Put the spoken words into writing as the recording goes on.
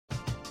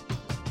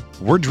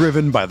We're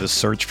driven by the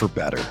search for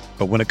better.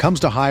 But when it comes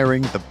to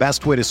hiring, the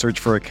best way to search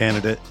for a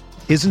candidate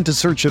isn't to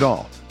search at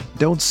all.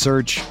 Don't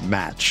search,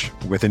 match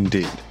with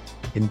Indeed.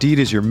 Indeed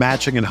is your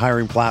matching and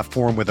hiring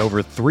platform with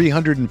over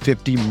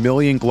 350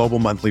 million global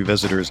monthly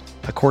visitors,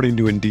 according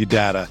to Indeed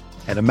data,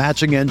 and a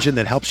matching engine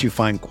that helps you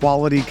find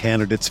quality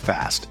candidates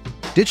fast.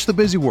 Ditch the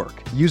busy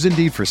work. Use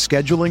Indeed for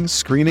scheduling,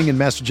 screening, and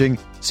messaging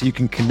so you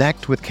can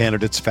connect with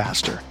candidates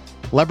faster.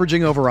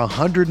 Leveraging over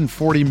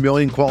 140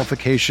 million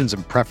qualifications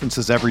and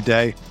preferences every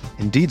day,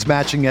 Indeed's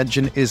matching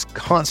engine is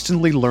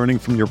constantly learning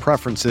from your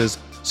preferences,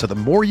 so the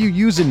more you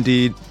use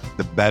Indeed,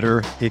 the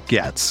better it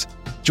gets.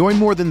 Join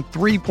more than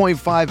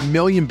 3.5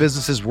 million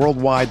businesses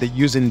worldwide that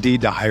use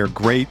Indeed to hire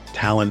great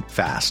talent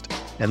fast.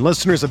 And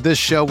listeners of this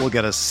show will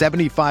get a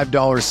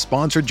 $75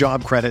 sponsored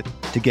job credit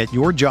to get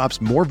your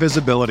jobs more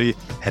visibility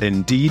at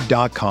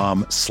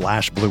Indeed.com/Blue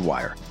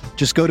Wire.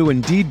 Just go to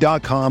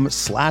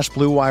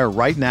Indeed.com/Blue Wire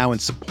right now and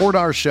support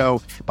our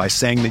show by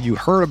saying that you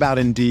heard about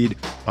Indeed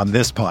on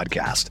this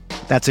podcast.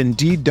 That's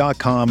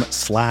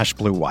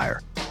Indeed.com/Blue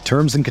Wire.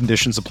 Terms and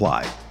conditions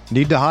apply.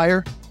 Need to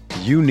hire?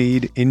 You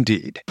need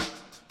Indeed.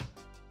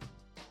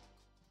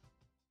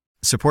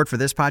 Support for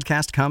this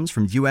podcast comes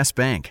from U.S.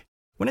 Bank.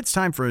 When it's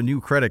time for a new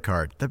credit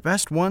card, the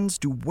best ones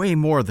do way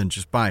more than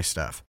just buy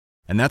stuff.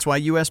 And that's why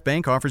U.S.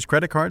 Bank offers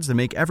credit cards that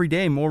make every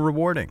day more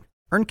rewarding.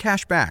 Earn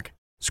cash back,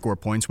 score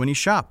points when you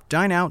shop,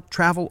 dine out,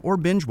 travel, or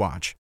binge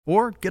watch,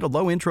 or get a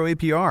low intro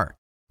APR.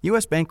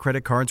 U.S. Bank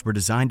credit cards were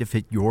designed to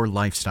fit your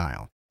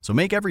lifestyle. So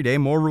make every day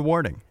more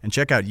rewarding and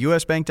check out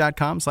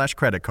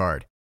usbank.com/credit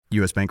card.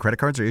 U.S. Bank credit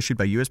cards are issued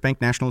by U.S.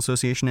 Bank National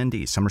Association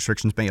ND. Some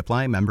restrictions may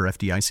apply. Member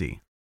FDIC.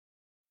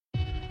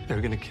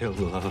 They're gonna kill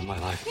the love of my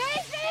life.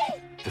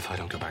 Casey! If I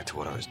don't go back to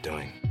what I was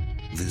doing.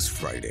 This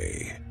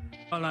Friday.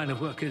 Our line of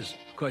work is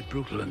quite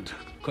brutal and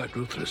quite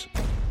ruthless.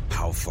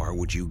 How far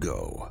would you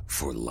go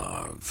for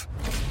love?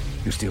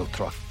 You steal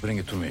truck, bring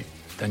it to me.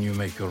 Then you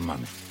make your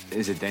money.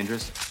 Is it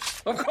dangerous?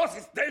 Of course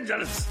it's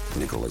dangerous!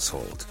 Nicholas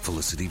Hoult,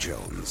 Felicity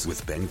Jones,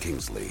 with Ben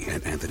Kingsley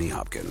and Anthony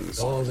Hopkins.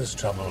 All this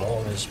trouble,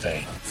 all this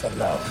pain, for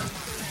love.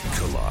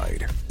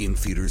 Collide. In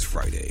theaters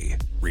Friday.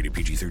 Rated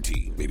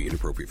PG-13. May be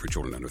inappropriate for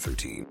children under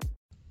 13.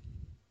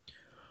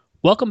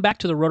 Welcome back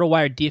to the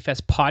RotoWire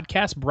DFS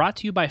podcast, brought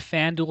to you by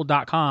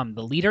FanDuel.com,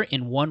 the leader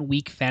in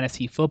one-week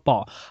fantasy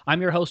football.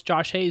 I'm your host,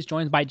 Josh Hayes,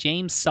 joined by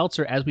James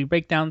Seltzer as we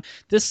break down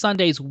this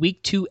Sunday's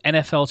Week 2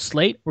 NFL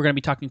slate. We're going to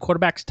be talking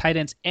quarterbacks, tight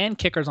ends, and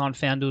kickers on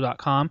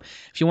FanDuel.com.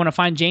 If you want to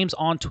find James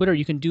on Twitter,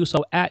 you can do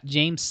so at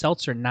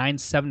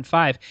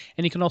JamesSeltzer975,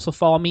 and you can also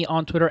follow me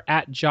on Twitter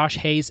at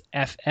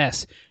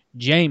JoshHayesFS.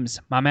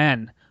 James, my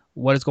man,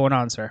 what is going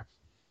on, sir?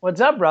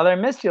 What's up, brother? I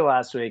missed you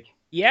last week.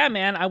 Yeah,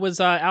 man, I was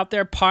out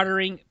there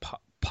pottering.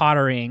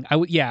 I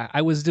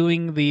was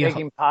doing the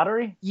making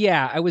pottery.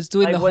 Yeah, I was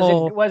doing like, the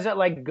whole. Was it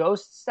like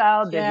ghost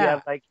style? Did you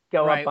have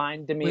go right. up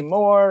behind Demi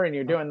Moore and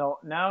you're doing the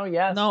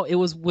yes? No, it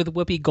was with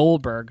Whoopi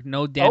Goldberg,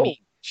 no Demi.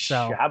 Oh,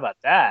 so how about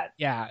that?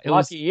 Yeah, it Lucky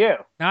was you.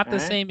 Not the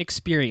same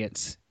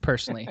experience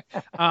personally.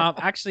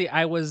 Actually,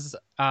 I was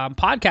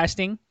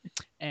podcasting,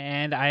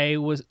 and I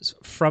was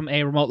from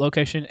a remote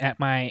location at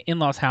my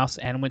in-laws' house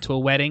and went to a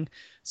wedding.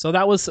 So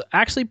that was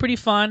actually pretty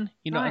fun.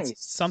 You know, nice.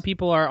 Some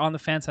people are on the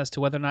fence as to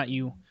whether or not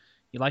you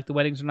like the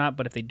weddings or not,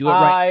 but if they do it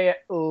right. I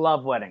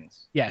love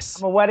weddings. Yes.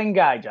 I'm a wedding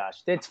guy,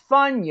 Josh. It's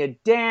fun. You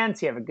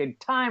dance. You have a good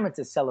time. It's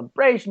a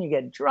celebration. You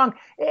get drunk.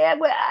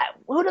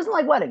 Who doesn't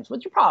like weddings?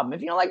 What's your problem?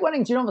 If you don't like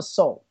weddings, you don't have a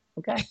soul.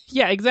 Okay?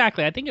 Yeah,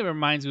 exactly. I think it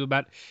reminds you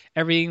about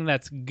everything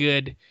that's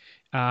good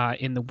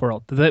in the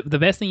world. The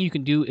best thing you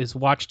can do is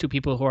watch two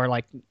people who are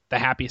like the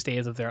happiest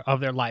days of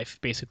their life,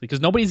 basically, because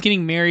nobody's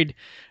getting married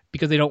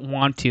because they don't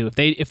want to.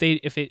 If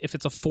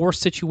it's a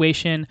forced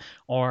situation,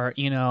 or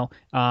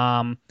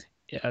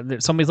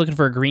somebody's looking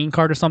for a green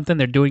card or something,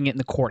 they're doing it in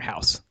the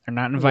courthouse. They're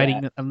not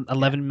inviting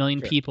 11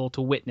 million people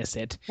to witness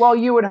it. Well,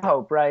 you would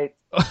hope, right?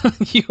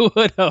 You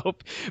would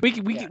hope.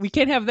 We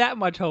can't have that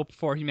much hope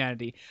for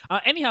humanity.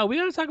 Anyhow, we're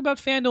going to talk about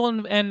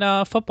FanDuel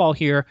and football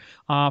here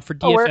for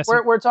DFS.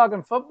 Oh, we're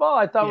talking football?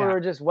 I thought we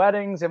were just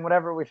weddings and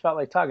whatever we felt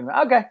like talking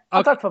about. Okay,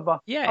 I'll talk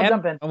football. Yeah, I'll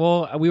jump in.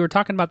 Well, we were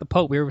talking about the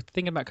Pope. We were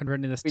thinking about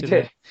converting this to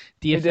the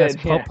DFS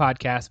Pope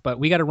podcast, but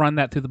we got to run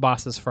that through the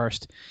bosses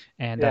first.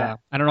 And I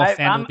don't know if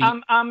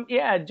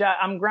FanDuel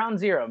I'm ground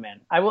zero,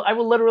 man. I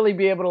will literally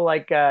be able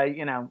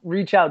to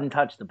reach out and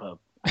touch the Pope.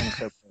 I'm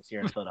so close here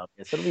in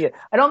Philadelphia. So it'll be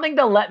I don't think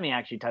they'll let me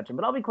actually touch him,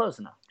 but I'll be close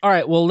enough. All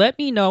right. Well, let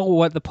me know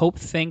what the Pope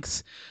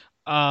thinks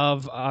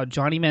of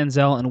Johnny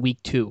Manziel in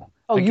week 2.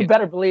 Oh, you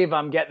better believe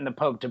I'm getting the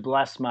Pope to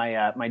bless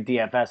my my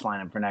DFS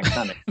lineup for next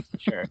Sunday.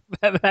 Sure.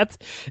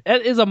 that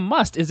is a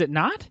must, is it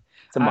not?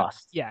 It's a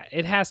must. Yeah,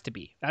 it has to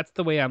be. That's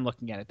the way I'm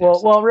looking at it.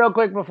 Well, real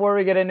quick before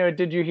we get into it,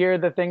 did you hear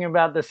the thing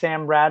about the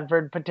Sam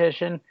Bradford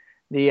petition?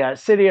 The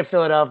city of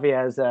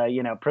Philadelphia, as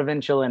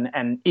provincial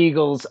and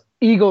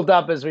eagled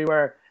up as we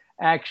were,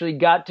 actually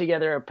got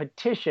together a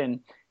petition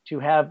to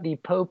have the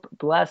Pope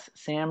bless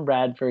Sam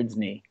Bradford's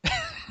knee.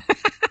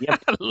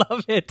 Yep.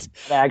 Love it.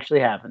 That actually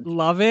happened.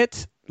 Love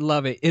it.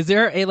 Love it. Is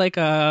there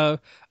a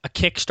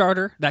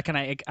Kickstarter that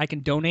I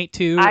can donate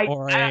to,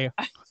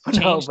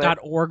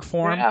 change.org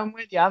form. Yeah, I'm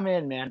with you. I'm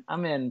in, man.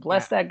 I'm in.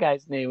 Bless that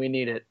guy's name. We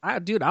need it.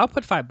 Dude, I'll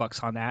put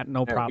 $5 on that.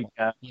 No problem.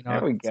 There we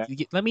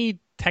go. Let me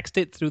text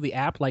it through the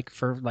app,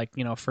 for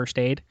first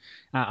aid.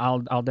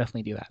 I'll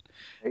definitely do that.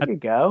 There you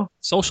go.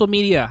 Social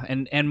media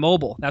and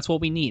mobile. That's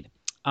what we need.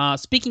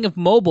 Speaking of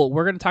mobile,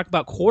 we're going to talk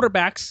about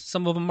quarterbacks.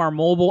 Some of them are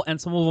mobile and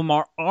some of them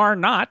are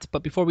not.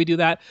 But before we do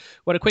that,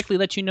 I want to quickly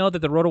let you know that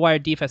the RotoWire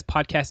DFS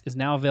podcast is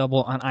now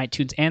available on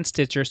iTunes and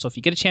Stitcher. So if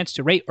you get a chance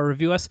to rate or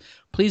review us,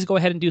 please go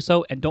ahead and do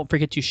so. And don't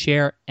forget to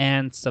share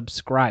and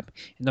subscribe.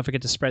 And don't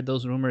forget to spread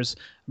those rumors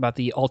about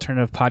the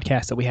alternative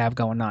podcast that we have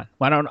going on.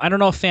 Well, I don't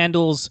know if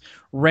FanDuel's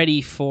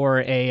ready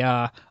for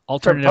a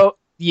alternative.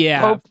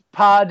 Pope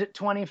Pod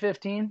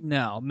 2015?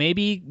 No,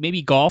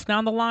 maybe golf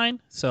down the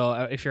line. So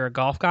if you're a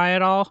golf guy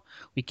at all,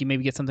 we can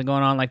maybe get something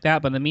going on like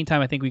that. But in the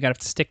meantime, I think we got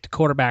to stick to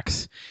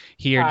quarterbacks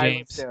here,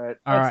 James.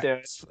 Let's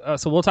do it.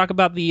 So we'll talk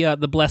about the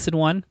blessed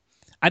one.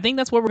 I think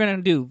that's what we're going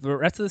to do the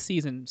rest of the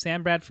season.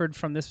 Sam Bradford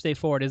from this day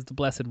forward is the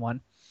blessed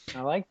one.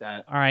 I like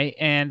that. All right,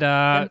 and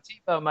Tim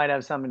Tebow might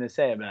have something to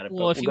say about it.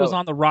 Well, if he was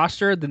on the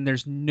roster, then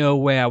there's no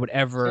way I would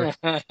ever,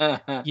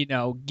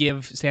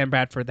 give Sam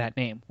Bradford that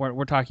name.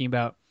 We're talking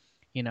about,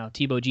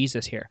 Tebow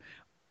Jesus here.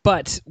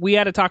 But we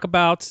had to talk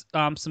about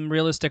some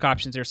realistic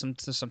options. There's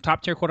some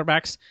top tier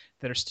quarterbacks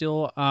that are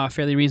still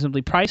fairly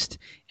reasonably priced,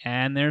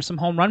 and there's some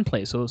home run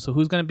plays. So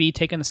who's going to be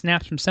taking the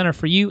snaps from center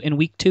for you in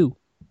week 2?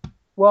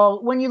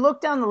 Well, when you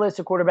look down the list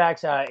of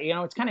quarterbacks,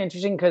 it's kind of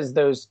interesting because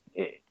those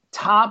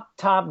top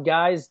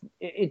guys,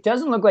 it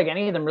doesn't look like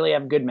any of them really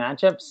have good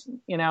matchups.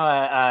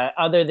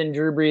 Other than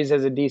Drew Brees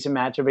has a decent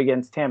matchup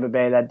against Tampa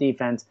Bay. That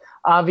defense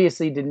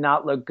obviously did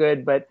not look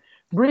good, but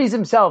Brees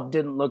himself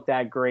didn't look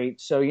that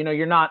great. So,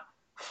 you're not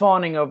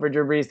fawning over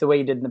Drew Brees the way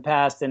you did in the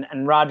past.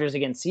 And Rodgers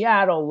against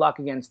Seattle, Luck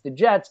against the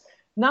Jets.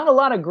 Not a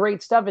lot of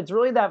great stuff. It's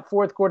really that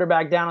fourth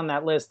quarterback down on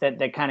that list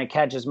that kind of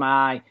catches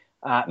my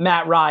eye.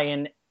 Matt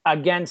Ryan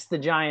against the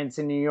Giants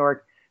in New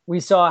York. We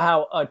saw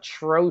how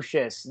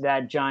atrocious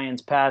that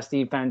Giants pass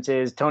defense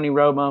is. Tony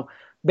Romo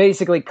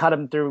basically cut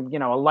him through,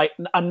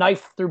 a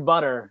knife through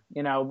butter,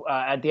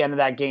 at the end of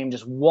that game,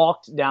 just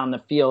walked down the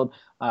field,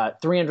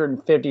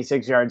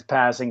 356 yards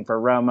passing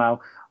for Romo.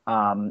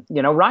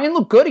 Ryan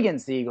looked good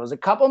against the Eagles. A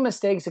couple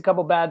mistakes, a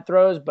couple bad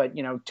throws, but,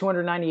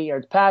 298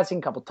 yards passing,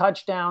 a couple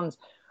touchdowns.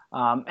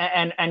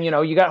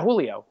 You got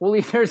Julio.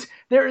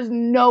 There is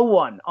no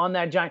one on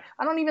that Giant.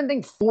 I don't even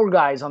think 4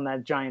 guys on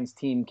that Giants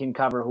team can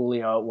cover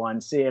Julio at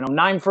once.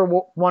 9 for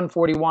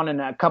 141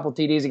 and a couple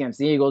TDs against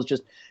the Eagles.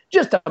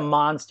 Just a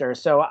monster.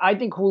 So I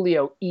think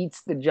Julio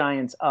eats the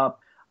Giants up.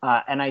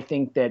 And I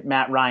think that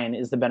Matt Ryan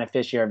is the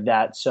beneficiary of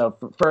that. So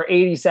for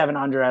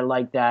 8,700, I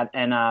like that.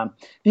 And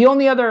the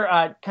only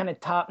other kind of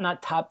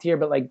not top tier,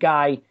 but like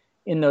guy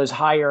in those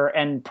higher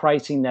end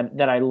pricing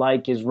that I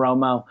like is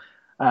Romo.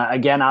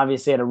 Again,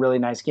 obviously had a really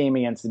nice game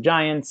against the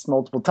Giants,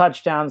 multiple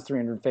touchdowns,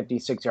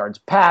 356 yards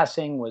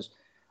passing, was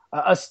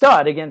a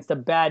stud against a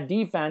bad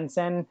defense.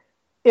 And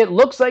it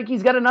looks like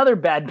he's got another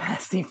bad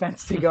pass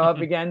defense to go up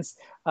against.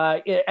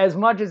 As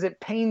much as it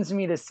pains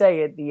me to say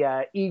it,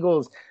 the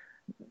Eagles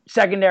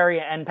secondary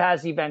and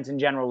pass defense in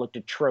general looked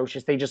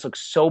atrocious. They just looked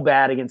so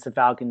bad against the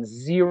Falcons.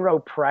 Zero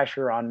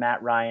pressure on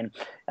Matt Ryan.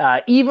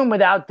 Even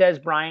without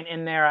Dez Bryant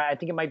in there, I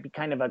think it might be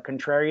kind of a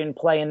contrarian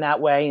play in that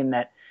way, in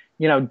that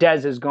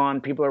Dez is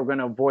gone. People are going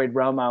to avoid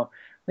Romo.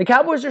 The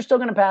Cowboys are still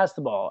going to pass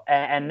the ball,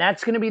 and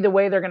that's going to be the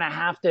way they're going to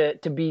have to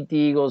beat the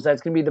Eagles.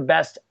 That's going to be the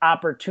best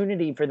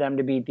opportunity for them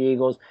to beat the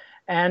Eagles.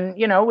 And,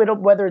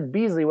 whether it's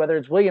Beasley, whether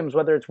it's Williams,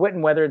 whether it's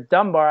Witten, whether it's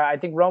Dunbar, I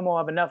think Romo will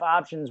have enough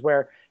options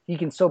where he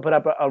can still put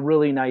up a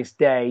really nice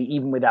day,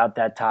 even without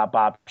that top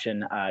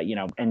option,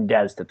 and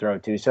Dez to throw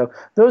to. So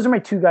those are my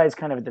 2 guys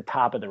kind of at the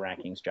top of the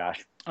rankings,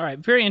 Josh. All right,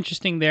 very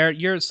interesting there.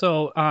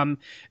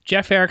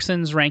 Jeff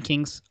Erickson's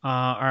rankings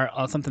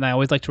are something I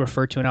always like to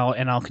refer to,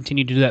 and I'll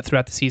continue to do that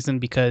throughout the season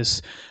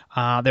because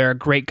they're a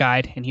great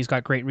guide, and he's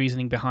got great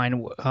reasoning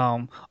behind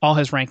all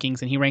his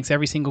rankings, and he ranks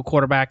every single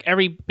quarterback,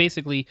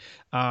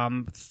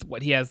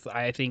 what he has,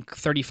 I think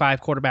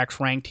 35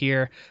 quarterbacks ranked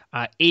here,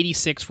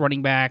 86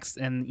 running backs,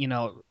 and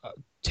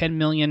 10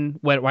 million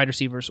wide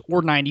receivers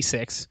or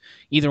 96,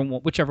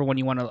 whichever one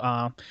you want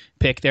to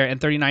pick there, and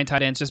 39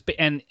 tight ends,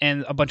 and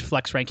a bunch of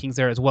flex rankings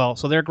there as well.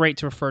 So they're great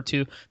to refer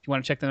to. If you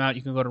want to check them out,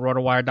 you can go to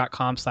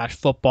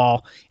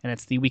rotowire.com/football, and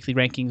it's the weekly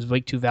rankings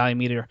week 2 value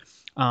meter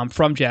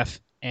from Jeff.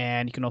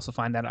 And you can also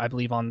find that, I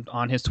believe,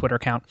 on his Twitter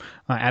account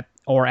at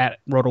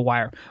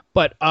RotoWire.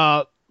 But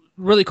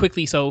really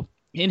quickly, so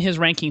in his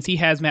rankings, he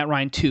has Matt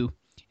Ryan 2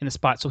 in the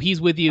spot. So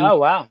he's with you. Oh,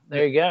 wow.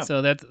 There you go.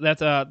 So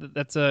that's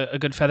a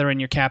good feather in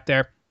your cap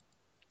there.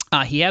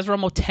 He has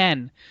Romo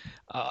 10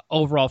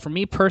 overall. For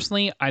me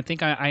personally, I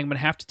think I'm going to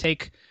have to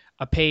take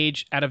a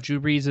page out of Drew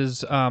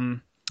Brees'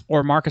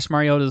 or Marcus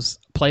Mariota's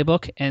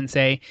playbook and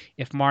say,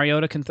 if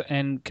Mariota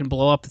can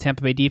blow up the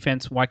Tampa Bay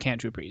defense, why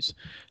can't Drew Brees?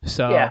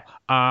 So yeah,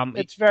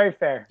 it's very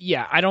fair.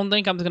 Yeah, I don't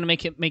think I'm going to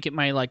make it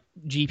my like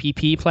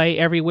GPP play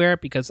everywhere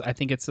because I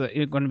think it's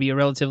going to be a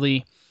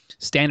relatively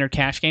standard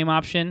cash game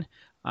option.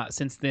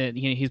 since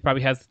he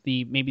probably has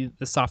maybe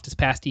the softest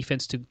pass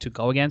defense to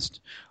go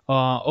against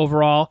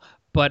overall.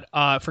 But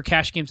for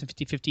cash games and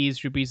 50-50s,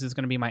 Drew Brees is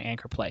going to be my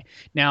anchor play.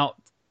 Now,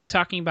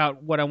 talking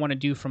about what I want to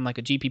do from like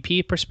a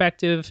GPP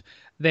perspective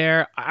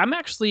there,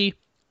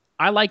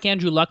 I like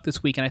Andrew Luck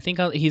this week, and I think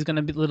he's going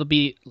to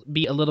be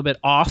a little bit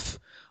off,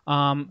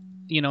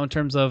 in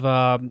terms of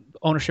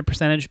ownership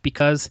percentage,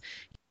 because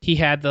he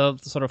had the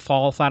sort of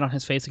fall flat on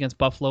his face against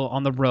Buffalo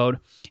on the road,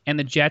 and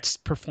the Jets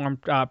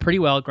performed pretty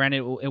well.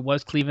 Granted, it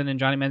was Cleveland and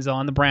Johnny Manziel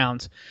on the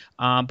Browns,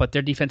 but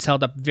their defense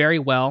held up very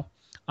well.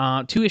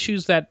 Two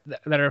issues that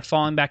are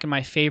falling back in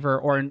my favor,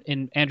 or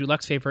in Andrew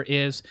Luck's favor,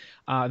 is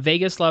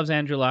Vegas loves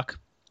Andrew Luck.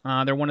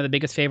 They're one of the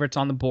biggest favorites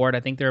on the board.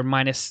 I think they're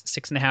minus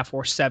 6.5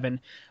 or 7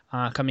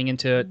 coming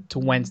into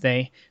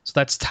Wednesday. So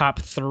that's top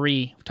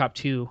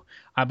two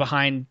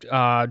behind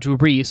Drew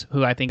Brees,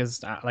 who I think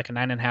is like a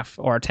 9.5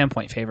 or a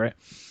 10-point favorite.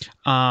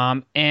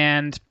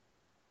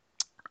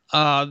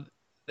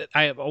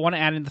 I want to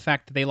add in the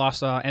fact that they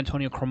lost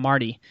Antonio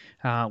Cromartie,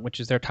 which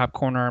is their top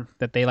corner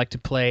that they like to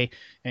play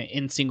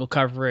in single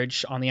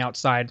coverage on the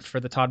outside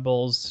for the Todd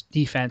Bowles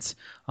defense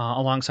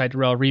alongside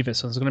Darrelle Revis.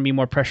 So there's going to be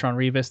more pressure on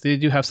Revis. They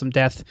do have some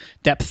depth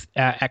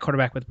at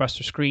quarterback with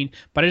Buster Screen,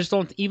 but I just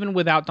don't, even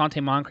without Dante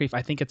Moncrief,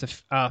 I think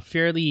it's a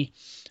fairly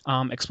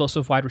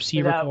explosive wide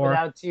receiver core.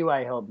 Without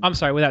T.Y. Hilton. I'm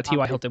sorry, without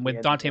T.Y. Hilton.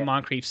 With Dante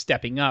Moncrief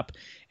stepping up,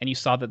 and you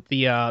saw that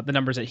the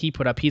numbers that he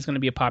put up, he's going to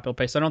be a popular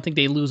play. So I don't think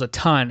they lose a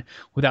ton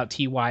without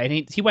T.Y.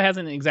 And T.Y.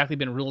 hasn't exactly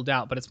been ruled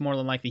out, but it's more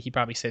than likely he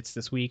probably sits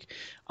this week.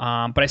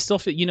 But I still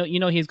feel,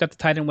 he's got the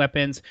tight end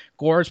weapons.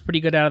 Gore's pretty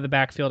good out of the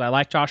backfield. I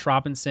like Josh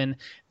Robinson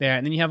there.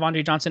 And then you have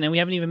Andre Johnson, and we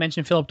haven't even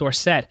mentioned Philip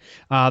Dorsett,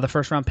 the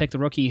first-round pick, the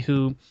rookie,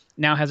 who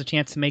now has a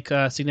chance to make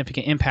a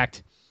significant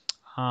impact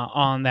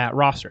on that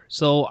roster.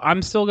 So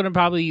I'm still going to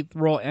probably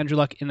roll Andrew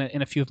Luck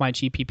in a few of my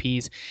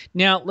GPPs.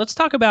 Now, let's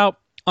talk about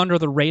under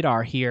the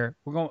radar here.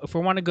 If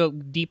we want to go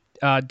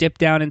dip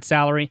down in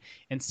salary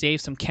and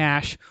save some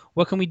cash,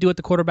 what can we do at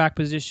the quarterback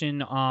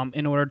position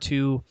in order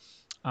to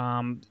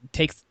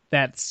take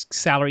that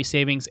salary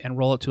savings and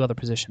roll it to other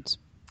positions?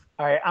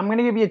 All right, I'm going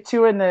to give you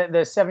two in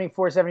the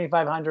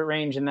 7,500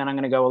 range, and then I'm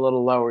going to go a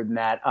little lower than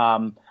that.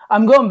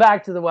 I'm going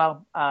back to the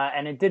well,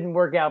 and it didn't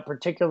work out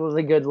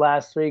particularly good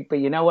last week, but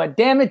you know what?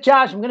 Damn it,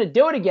 Josh, I'm going to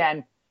do it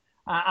again.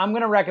 I'm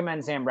going to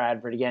recommend Sam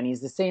Bradford again.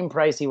 He's the same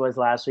price he was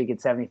last week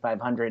at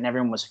 7,500, and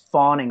everyone was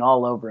fawning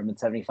all over him at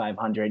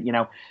 7,500.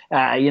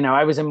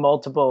 I was in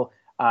multiple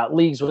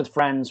leagues with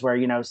friends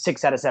where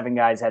 6 out of 7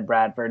 guys had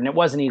Bradford, and it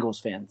wasn't Eagles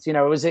fans.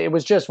 It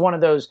was just one of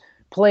those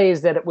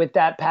plays that with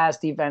that pass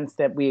defense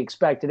that we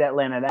expected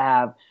Atlanta to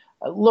have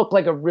looked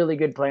like a really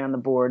good play on the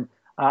board.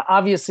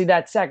 Obviously,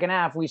 that second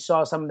half, we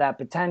saw some of that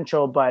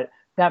potential, but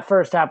that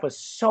first half was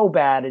so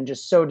bad and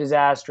just so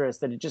disastrous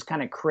that it just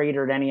kind of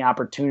cratered any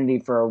opportunity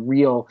for a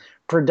real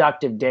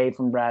productive day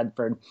from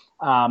Bradford.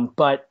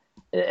 But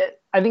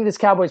I think this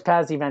Cowboys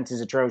pass defense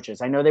is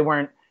atrocious. I know they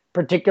weren't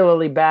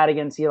particularly bad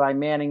against Eli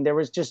Manning. There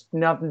was just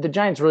nothing. The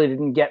Giants really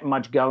didn't get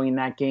much going in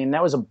that game.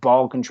 That was a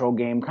ball control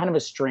game, kind of a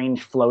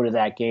strange flow to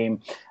that game.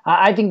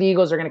 I think the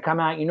Eagles are going to come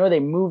out. They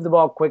move the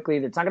ball quickly.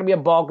 It's not going to be a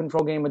ball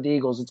control game with the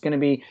Eagles. It's going to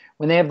be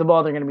when they have the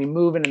ball, they're going to be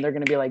moving, and they're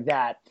going to be like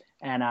that.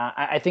 And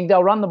I think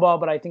they'll run the ball,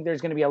 but I think there's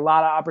going to be a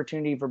lot of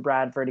opportunity for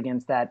Bradford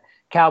against that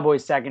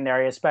Cowboys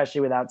secondary, especially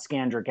without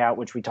Skandrick out,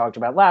 which we talked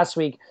about last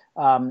week.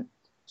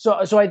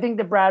 So I think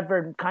that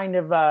Bradford kind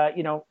of,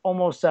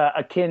 almost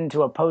akin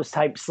to a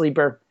post-type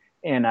sleeper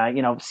in,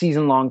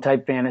 season-long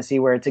type fantasy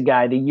where it's a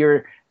guy the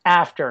year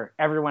after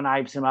everyone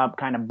hypes him up,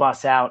 kind of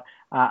busts out.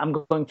 I'm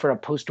going for a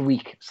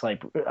post-week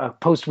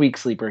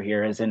sleeper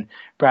here, as in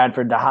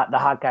Bradford, the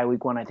hot guy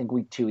week 1. I think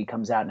week 2 he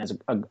comes out and has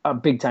a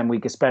big-time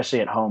week, especially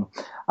at home.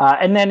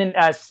 And then in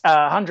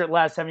 100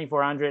 less,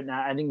 7,400,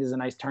 I think there's a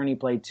nice tourney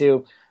play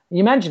too.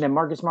 You mentioned him,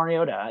 Marcus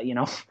Mariota,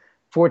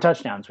 4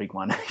 touchdowns week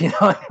 1.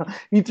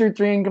 He threw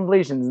 3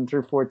 incompletions and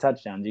threw 4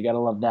 touchdowns. You got to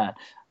love that.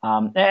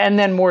 And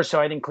then more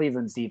so, I think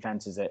Cleveland's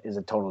defense is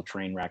a total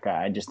train wreck.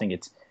 I just think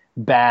it's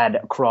bad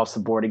across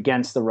the board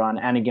against the run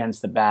and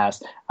against the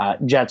pass.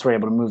 Jets were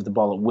able to move the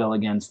ball at will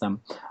against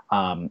them.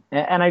 And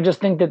I just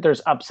think that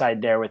there's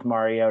upside there with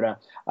Mariota.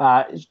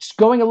 Just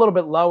going a little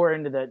bit lower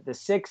into the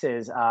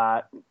sixes,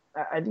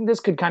 I think this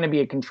could kind of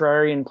be a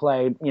contrarian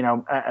play,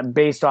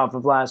 based off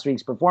of last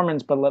week's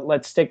performance. But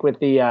let's stick with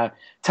the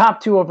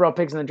top 2 overall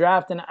picks in the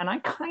draft, and I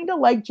kind of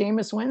like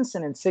Jameis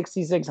Winston at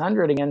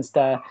 6,600 against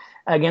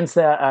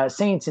the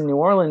Saints in New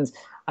Orleans.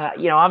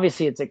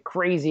 Obviously it's a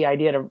crazy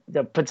idea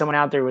to put someone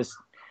out there who was,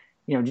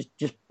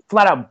 just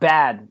flat out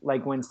bad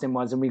like Winston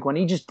was in week 1.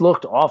 He just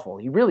looked awful.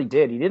 He really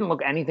did. He didn't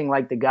look anything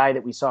like the guy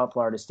that we saw at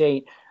Florida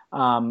State.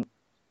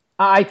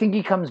 I think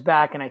he comes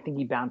back, and I think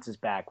he bounces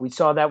back. We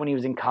saw that when he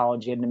was in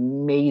college. He had an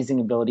amazing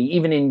ability,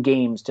 even in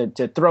games, to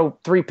throw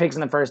 3 picks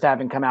in the first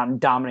half and come out and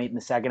dominate in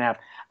the second half.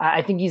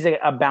 I think he's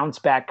a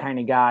bounce-back kind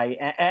of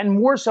guy. And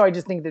more so, I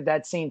just think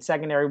that Saints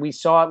secondary, we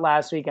saw it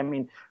last week. I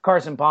mean,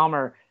 Carson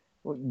Palmer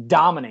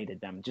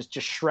dominated them, just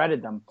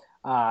shredded them.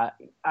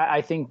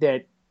 I think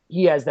that,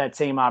 he has that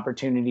same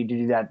opportunity to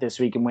do that this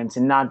week in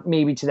Winston, not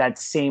maybe to that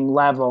same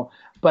level.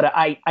 But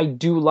I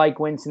do like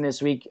Winston this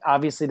week.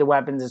 Obviously, the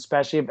weapons,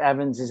 especially if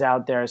Evans is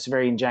out there,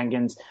 Severian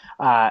Jenkins,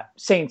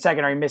 Saints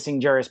secondary missing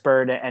Juris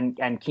Bird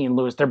and Keen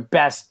Lewis. They're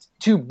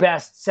two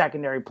best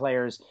secondary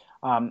players.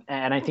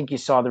 And I think you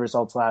saw the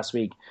results last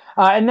week.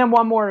 And then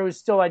one more who's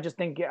still, I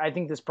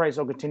think this price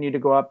will continue to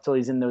go up till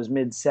he's in those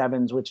mid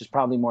sevens, which is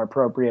probably more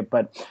appropriate.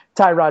 But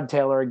Tyrod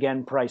Taylor,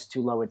 again, priced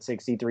too low at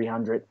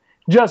 6,300.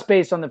 Just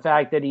based on the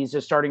fact that he's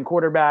a starting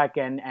quarterback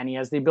and he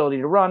has the ability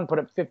to run, put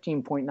up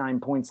 15.9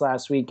 points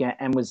last week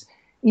and was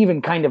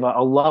even kind of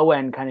a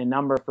low-end kind of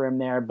number for him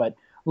there, but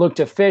looked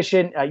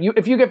efficient.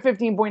 If you get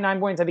 15.9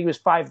 points, I think it was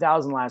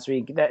 5,000 last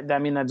week.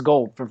 That's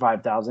gold for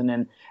 5,000,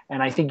 and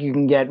I think you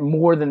can get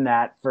more than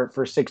that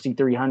for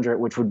 6,300,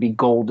 which would be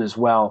gold as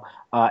well.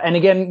 And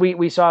again,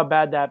 we saw how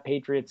bad that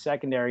Patriots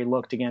secondary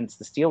looked against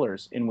the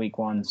Steelers in Week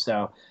 1,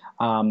 so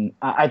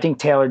I think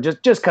Taylor,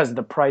 just because of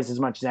the price as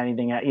much as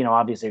anything,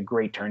 obviously a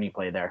great tourney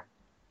play there.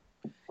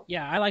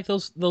 Yeah, I like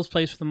those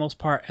plays for the most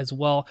part as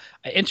well.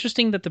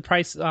 Interesting that the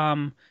price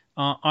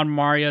on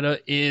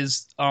Mariota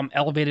is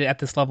elevated at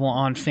this level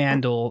on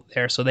FanDuel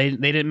there, so they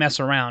didn't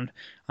mess around.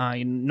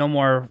 No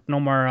more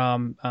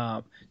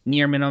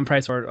near minimum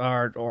price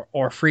or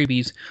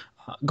freebies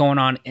going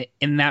on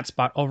in that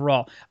spot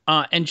overall.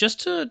 And just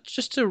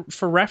to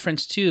for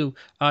reference too,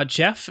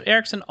 Jeff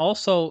Erickson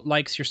also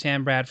likes your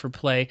Sam Bradford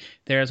play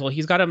there as well.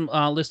 He's got him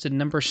listed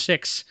number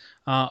 6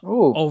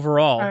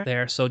 overall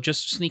there. So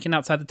just sneaking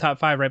outside the top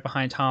 5 right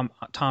behind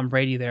Tom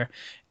Brady there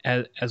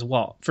as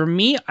well. For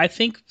me, I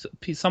think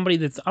somebody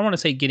that's, I don't want to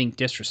say getting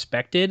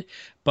disrespected,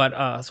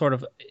 but sort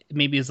of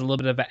maybe is a little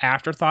bit of an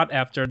afterthought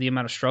after the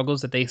amount of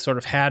struggles that they sort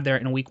of had there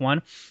in Week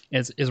 1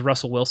 is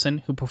Russell Wilson,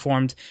 who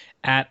performed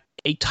at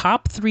a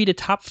top 3 to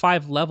top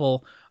 5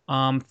 level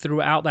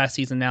throughout last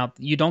season. Now,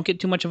 you don't get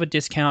too much of a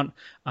discount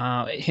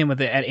him with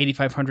it at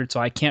 8,500,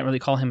 so I can't really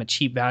call him a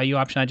cheap value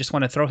option. I just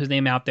want to throw his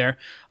name out there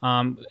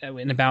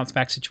in a bounce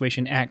back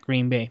situation at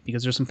Green Bay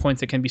because there's some points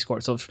that can be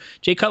scored. So if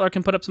Jay Cutler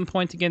can put up some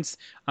points against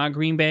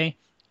Green Bay,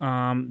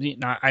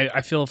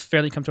 I feel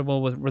fairly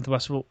comfortable with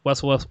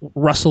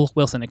Russell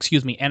Wilson.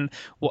 Excuse me, and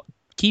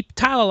keep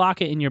Tyler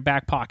Lockett in your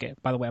back pocket,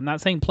 by the way. I'm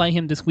not saying play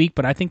him this week,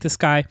 but I think this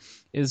guy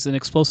is an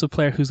explosive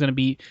player who's going to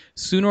be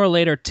sooner or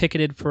later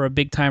ticketed for a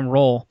big-time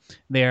role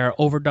there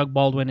over Doug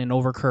Baldwin and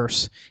over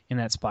Curse in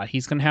that spot.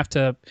 He's going to have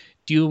to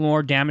do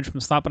more damage from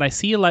the slot, but I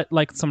see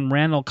like some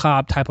Randall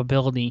Cobb type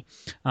ability,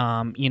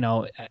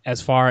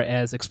 as far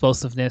as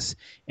explosiveness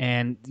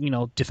and,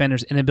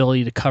 defenders'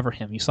 inability to cover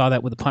him. You saw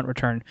that with a punt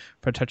return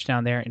for a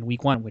touchdown there in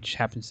Week 1, which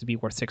happens to be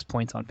worth 6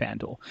 points on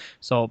FanDuel.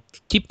 So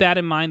keep that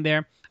in mind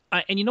there.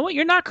 And you know what?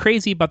 You're not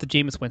crazy about the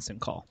Jameis Winston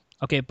call.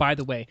 Okay, by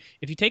the way,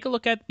 if you take a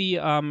look at the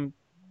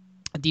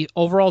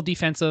overall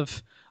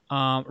defensive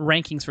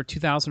rankings for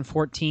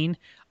 2014,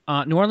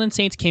 New Orleans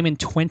Saints came in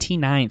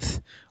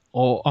 29th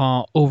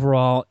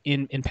overall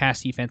in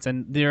pass defense,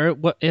 and there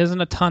isn't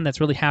a ton that's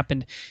really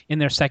happened in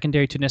their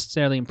secondary to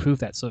necessarily improve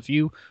that. So if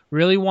you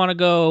really want to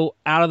go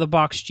out of the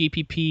box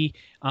GPP,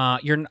 I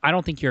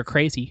don't think you're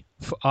crazy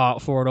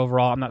for it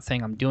overall. I'm not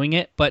saying I'm doing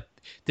it, but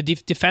the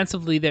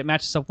defensively that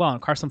matches up well,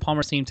 and Carson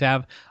Palmer seemed to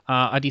have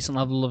a decent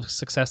level of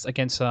success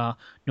against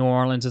New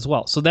Orleans as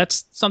well. So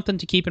that's something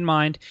to keep in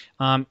mind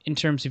in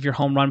terms of your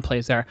home run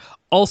plays there.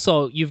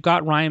 Also, you've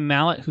got Ryan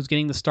Mallett who's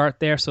getting the start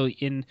there. So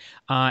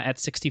at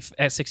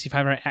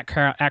 6,500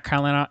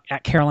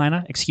 at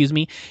Carolina, excuse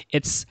me,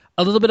 it's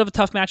a little bit of a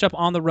tough matchup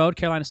on the road.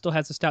 Carolina still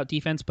has a stout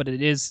defense, but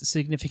it is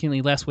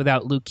significantly less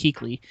without Luke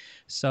Kuechly.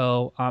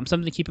 So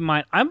something to keep in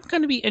mind. I'm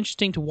going to be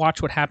interesting to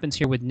watch what happens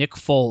here with Nick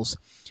Foles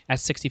at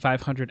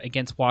 6,500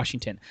 against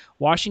Washington.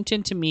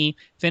 Washington, to me,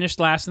 finished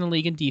last in the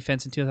league in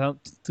defense in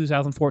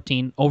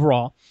 2014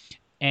 overall,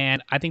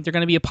 and I think they're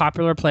going to be a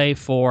popular play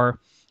for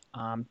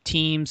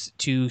teams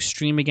to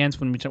stream against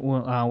when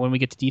we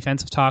get to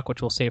defensive talk,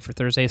 which we'll save for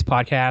Thursday's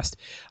podcast.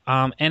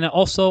 And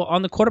also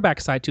on the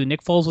quarterback side too,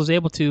 Nick Foles was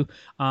able to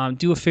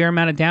do a fair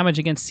amount of damage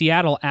against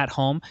Seattle at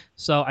home.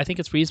 So I think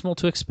it's reasonable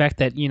to expect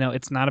that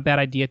it's not a bad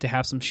idea to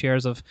have some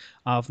shares of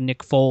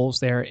Nick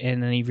Foles there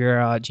in any of your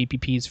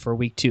GPPs for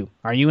Week 2.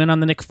 Are you in on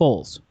the Nick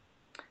Foles?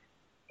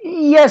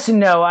 Yes and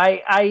no.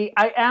 I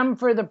am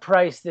for the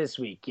price this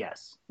week.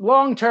 Yes,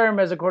 long term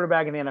as a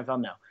quarterback in the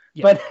NFL, no.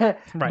 Yeah,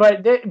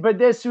 right. but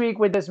this week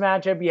with this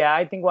matchup, yeah,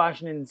 I think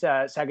Washington's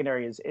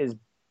secondary is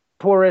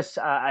porous.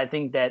 I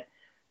think that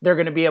they're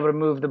going to be able to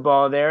move the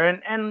ball there,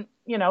 and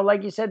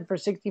like you said, for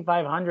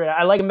 6,500,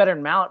 I like him better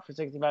than Mallett for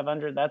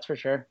 6,500. That's for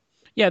sure.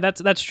 Yeah,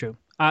 that's true.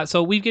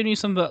 So we've given you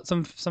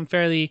some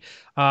fairly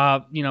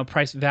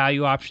price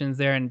value options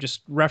there, and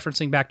just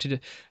referencing back to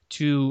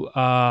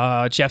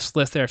Jeff's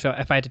list there. If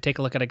I had to take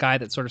a look at a guy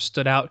that sort of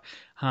stood out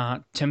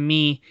to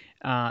me,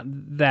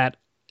 that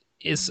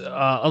is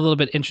a little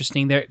bit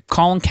interesting there.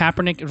 Colin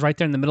Kaepernick is right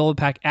there in the middle of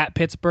the pack at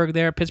Pittsburgh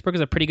there. Pittsburgh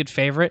is a pretty good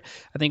favorite,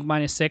 I think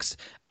 -6.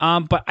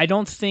 But I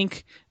don't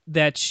think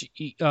that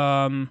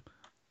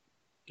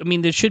I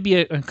mean, there should be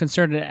a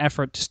concerted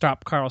effort to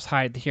stop Carlos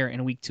Hyde here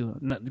in week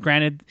 2.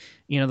 Granted,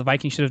 the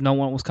Vikings should have known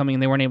what was coming,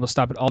 and they weren't able to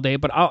stop it all day.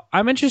 But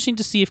I'm interested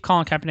to see if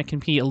Colin Kaepernick can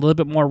be a little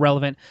bit more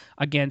relevant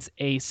against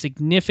a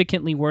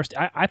significantly worse.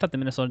 I thought the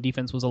Minnesota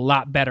defense was a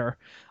lot better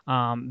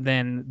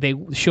than they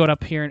showed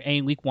up here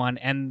in week 1,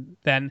 and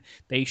then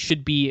they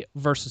should be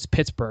versus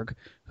Pittsburgh,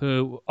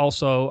 who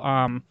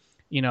also,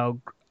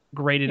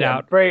 graded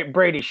out.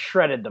 Brady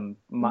shredded them.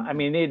 I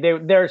mean,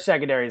 their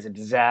secondary is a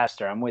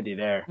disaster. I'm with you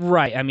there.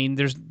 Right. I mean,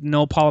 there's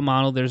no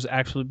Polamalu. There's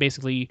actually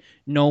basically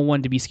no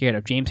one to be scared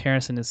of. James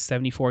Harrison is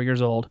 74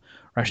 years old,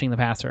 rushing the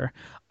passer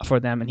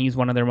for them, and he's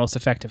one of their most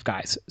effective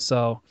guys.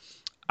 So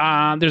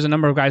there's a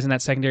number of guys in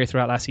that secondary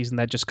throughout last season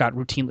that just got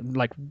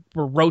routinely,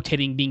 were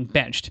rotating, being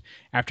benched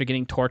after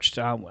getting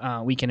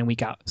torched week in and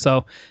week out.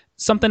 So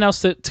something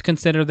else to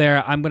consider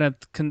there. I'm going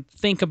to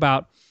think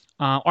about.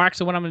 Or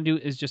actually, what I'm going to do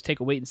is just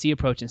take a wait-and-see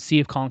approach and see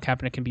if Colin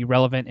Kaepernick can be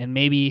relevant, and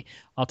maybe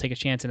I'll take a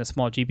chance in a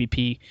small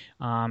GPP,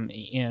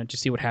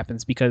 just see what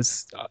happens,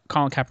 because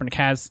Colin Kaepernick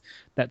has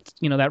that,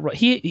 that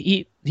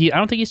he I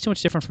don't think he's too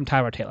much different from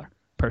Tyrod Taylor,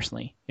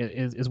 personally,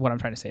 is what I'm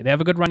trying to say. They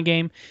have a good run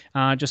game,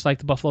 just like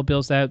the Buffalo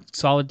Bills. They have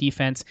solid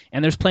defense,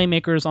 and there's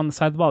playmakers on the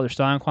side of the ball. There's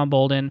still Anquan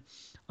Bolden.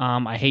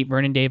 I hate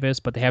Vernon Davis,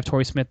 but they have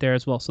Torrey Smith there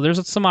as well. So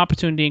there's some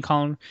opportunity, and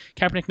Colin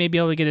Kaepernick may be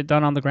able to get it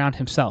done on the ground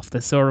himself.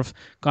 They've sort of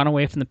gone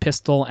away from the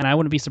pistol, and I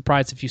wouldn't be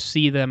surprised if you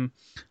see them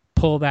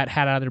pull that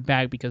hat out of their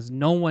bag, because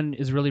no one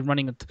is really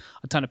running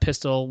a ton of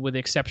pistol, with the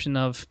exception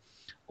of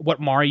what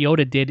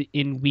Mariota did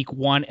in week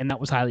 1, and that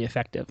was highly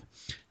effective.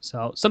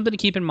 So something to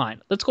keep in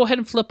mind. Let's go ahead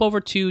and flip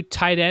over to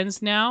tight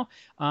ends now.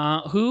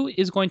 Who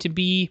is going to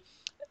be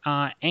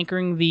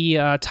anchoring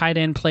the tight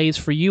end plays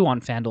for you on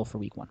FanDuel for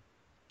week 1?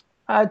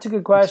 It's a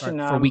good question.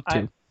 For week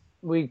 2.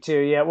 Week 2,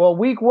 yeah. Well,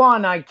 week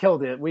 1, I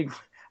killed it.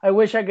 I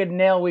wish I could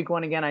nail week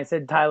 1 again. I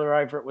said Tyler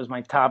Eifert was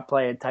my top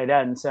play at tight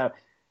end, so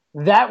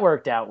that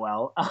worked out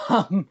well.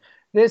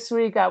 This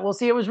week, we'll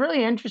see. It was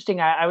really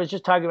interesting. I was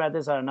just talking about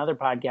this on another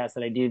podcast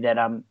that I do, that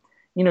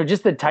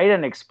just the tight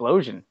end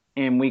explosion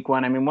in week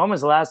 1. I mean, when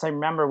was the last time?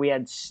 Remember, we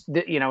had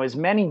as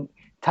many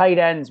tight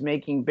ends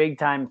making big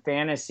time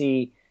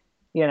fantasy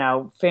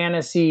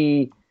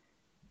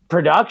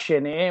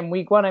production in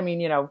week 1. I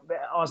mean,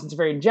 Austin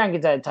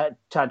Seferian-Jenkins had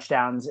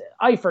touchdowns,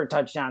 Eifert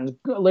touchdowns,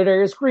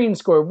 Ladarius Green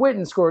scored,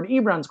 Witten scored,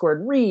 Ebron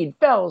scored, Reed,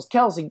 Fells,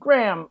 Kelsey,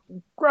 Graham,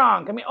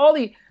 Gronk.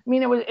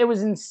 It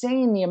was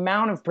insane, the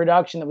amount of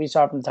production that we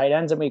saw from tight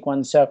ends in week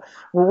 1. So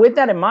with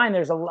that in mind,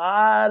 there's a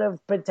lot of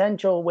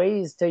potential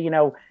ways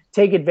to,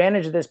 take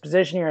advantage of this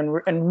position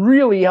here and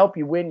really help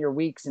you win your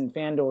weeks in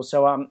FanDuel.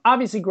 So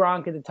obviously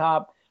Gronk at the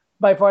top,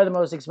 by far the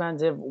most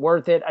expensive,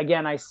 worth it.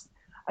 Again, I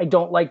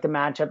don't like the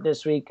matchup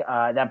this week.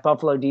 That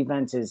Buffalo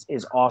defense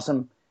is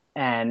awesome,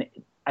 and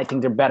I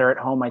think they're better at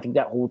home. I think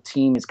that whole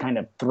team is kind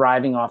of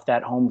thriving off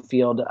that home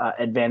field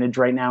advantage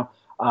right now.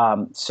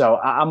 So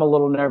I'm a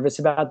little nervous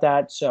about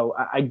that. So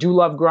I do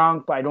love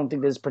Gronk, but I don't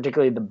think this is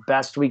particularly the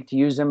best week to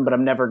use him. But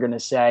I'm never going to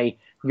say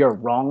you're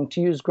wrong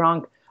to use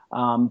Gronk.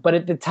 But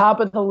at the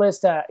top of the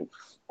list, I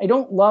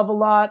don't love a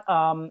lot.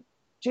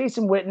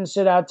 Jason Witten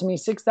stood out to me.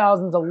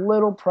 6,000 is a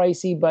little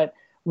pricey, but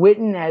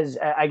Witten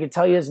I could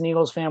tell you as an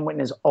Eagles fan, Witten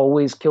has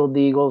always killed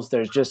the Eagles.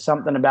 There's just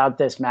something about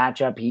this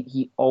matchup.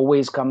 He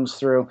always comes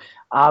through.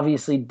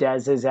 Obviously,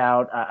 Dez is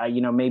out.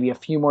 Maybe a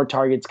few more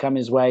targets come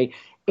his way.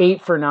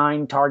 8 for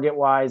 9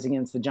 target-wise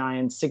against the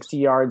Giants, 60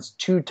 yards,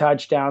 2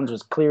 touchdowns,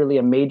 was clearly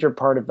a major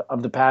part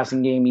of the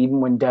passing game,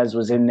 even when Dez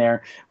was in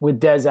there. With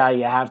Dez out,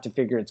 you have to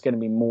figure it's going to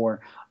be more,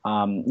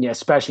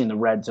 especially in the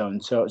red zone.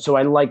 So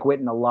I like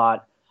Witten a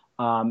lot.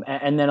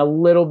 And then a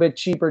little bit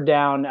cheaper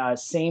down,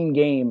 same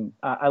game.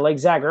 I like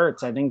Zach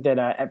Ertz. I think that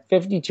at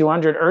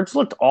 5,200, Ertz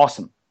looked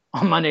awesome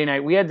on Monday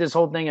night. We had this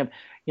whole thing of,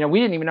 we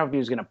didn't even know if he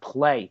was going to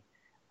play,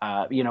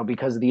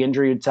 because of the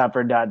injury he'd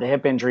suffered, the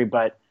hip injury.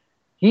 But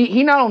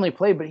he not only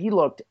played, but he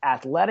looked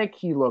athletic.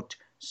 He looked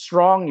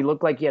strong. He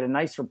looked like he had a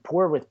nice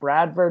rapport with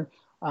Bradford.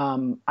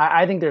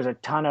 I think there's a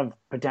ton of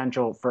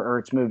potential for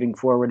Ertz moving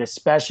forward,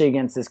 especially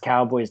against this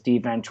Cowboys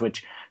defense,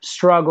 which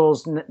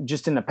struggles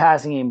just in the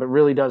passing game, but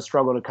really does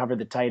struggle to cover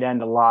the tight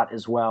end a lot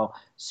as well.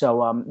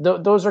 So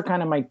those are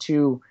kind of my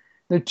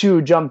the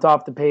two jumped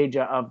off the page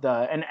of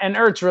and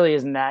Ertz really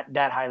isn't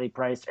that highly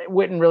priced.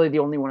 Witten really the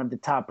only one of the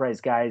top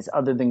priced guys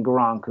other than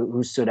Gronk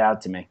who stood out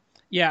to me.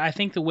 Yeah, I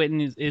think the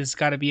Witten is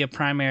got to be a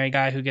primary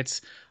guy who gets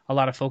a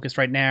lot of focus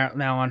right now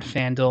on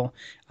FanDuel.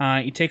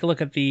 You take a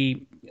look at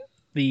the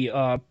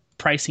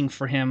pricing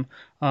for him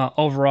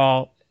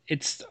overall.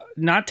 It's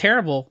not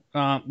terrible,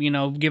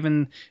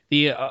 given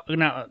the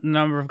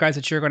number of guys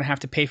that you're going to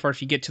have to pay for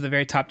if you get to the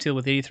very top two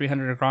with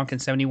 8,300 Gronk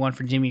and 71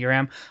 for Jimmy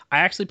Graham. I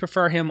actually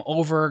prefer him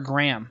over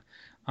Graham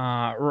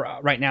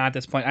right now at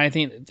this point. I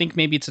think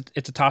maybe it's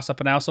a toss-up,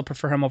 and I also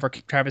prefer him over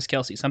Travis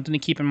Kelce. Something to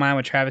keep in mind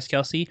with Travis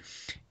Kelce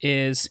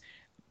is,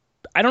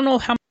 I don't know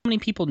how many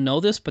people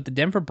know this, but the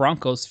Denver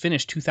Broncos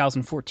finished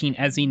 2014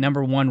 as the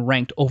number 1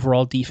 ranked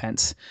overall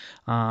defense.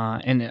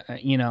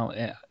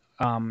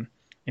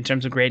 in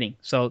terms of grading.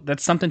 So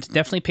that's something to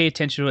definitely pay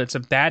attention to.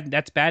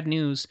 That's bad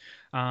news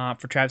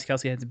for Travis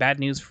Kelce. It's bad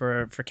news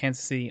for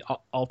Kansas City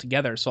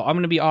altogether. So I'm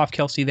going to be off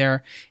Kelce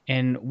there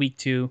in week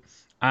 2.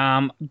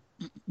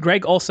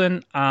 Greg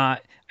Olsen, I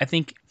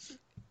think,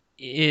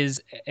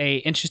 is a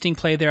interesting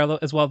play there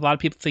as well. A lot of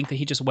people think that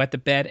he just wet the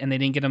bed and they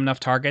didn't get him enough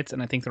targets,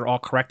 and I think they're all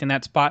correct in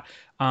that spot.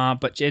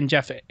 But in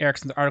Jeff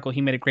Erickson's article, he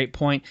made a great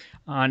point,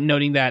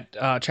 noting that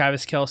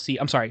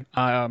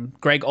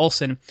Greg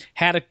Olsen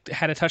had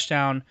a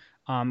touchdown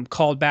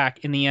called back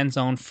in the end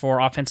zone for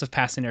offensive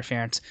pass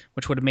interference,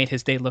 which would have made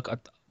his day look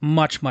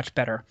much, much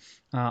better,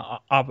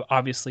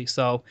 obviously.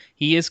 So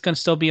he is going to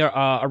still be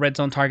a red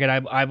zone target,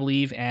 I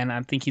believe, and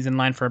I think he's in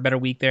line for a better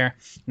week there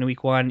in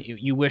week 1.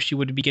 You wish you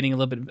would be getting a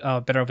little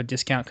bit better of a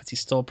discount because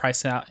he's still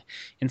priced out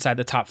inside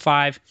the top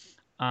 5,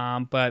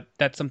 but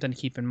that's something to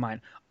keep in mind.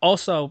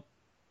 Also,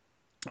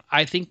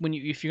 I think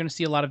if you're going to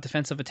see a lot of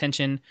defensive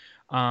attention,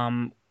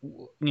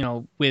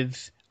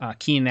 with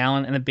Keenan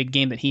Allen and the big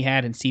game that he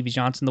had, and Stevie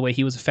Johnson, the way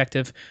he was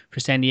effective for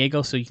San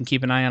Diego, so you can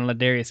keep an eye on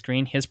Ladarius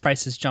Green. His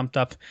price has jumped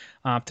up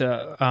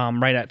to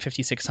right at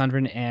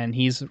 $5,600, and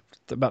he's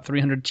about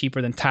 $300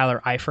 cheaper than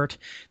Tyler Eifert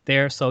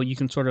there, so you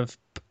can sort of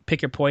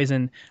pick your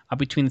poison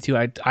between the two.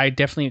 I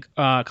definitely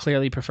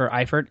clearly prefer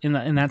Eifert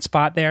in that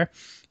spot there.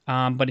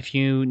 But if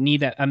you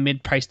need a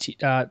mid-priced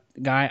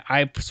guy,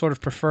 I sort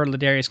of prefer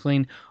Ladarius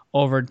Green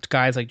over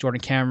guys like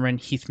Jordan Cameron,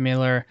 Heath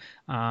Miller,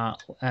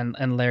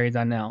 and Larry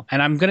Donnell.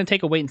 And I'm going to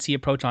take a wait-and-see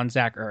approach on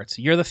Zach Ertz.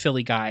 You're the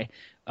Philly guy.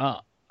 I'm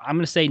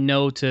going to say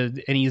no to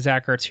any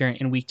Zach Ertz here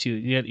in week 2.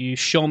 You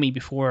show me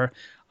before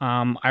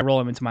I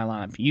roll him into my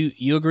lineup.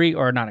 You agree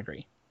or not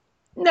agree?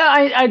 No,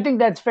 I think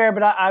that's fair,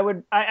 but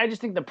I just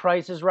think the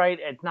price is right.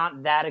 It's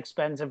not that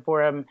expensive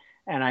for him.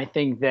 And I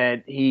think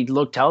that he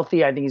looked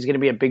healthy. I think he's going to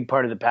be a big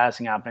part of the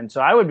passing offense.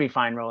 So I would be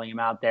fine rolling him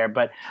out there.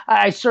 But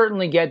I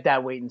certainly get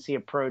that wait-and-see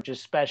approach,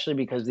 especially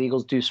because the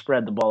Eagles do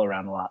spread the ball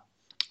around a lot.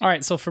 All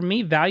right, so for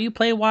me, value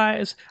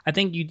play-wise, I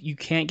think you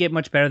can't get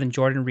much better than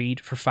Jordan Reed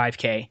for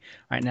 $5K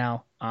right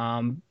now.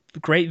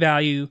 Great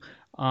value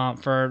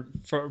for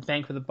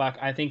bang for the buck.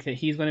 I think that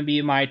he's going to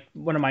be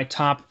one of my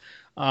top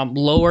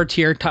lower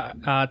tier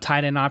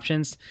tight end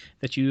options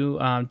that you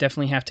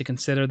definitely have to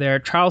consider there.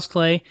 Charles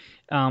Clay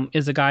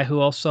is a guy who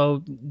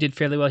also did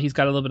fairly well. He's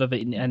got a little bit of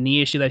a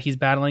knee issue that he's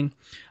battling.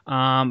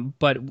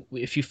 But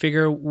if you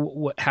figure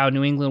how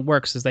New England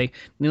works, is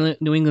New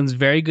England's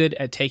very good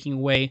at taking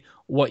away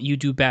what you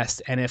do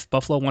best. And if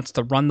Buffalo wants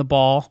to run the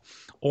ball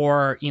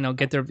or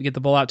get the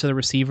ball out to the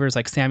receivers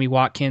like Sammy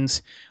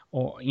Watkins,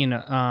 or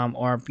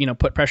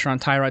put pressure on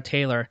Tyrod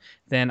Taylor,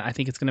 then I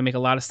think it's going to make a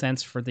lot of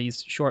sense for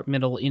these short,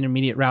 middle,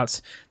 intermediate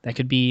routes that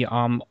could be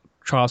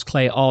Charles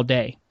Clay all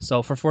day.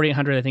 So for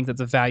 $4,800, I think that's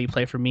a value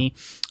play for me.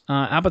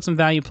 How about some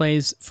value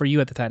plays for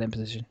you at the tight end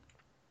position?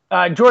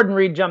 Jordan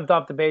Reed jumped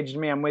off the page to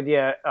me. I'm with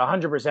you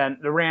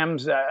 100%. The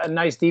Rams, a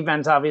nice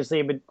defense,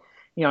 obviously, but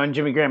and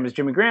Jimmy Graham is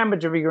Jimmy Graham, but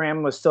Jimmy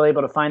Graham was still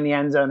able to find the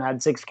end zone,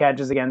 had 6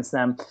 catches against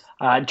them.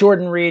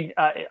 Jordan Reed,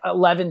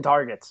 11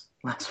 targets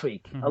last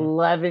week. Mm-hmm.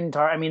 11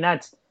 targets. I mean,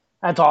 that's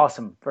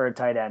awesome for a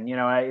tight end.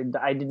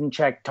 I didn't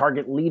check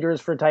target leaders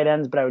for tight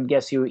ends, but I would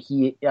guess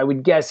he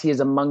is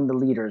among the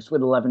leaders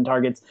with 11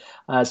 targets,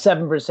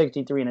 7 for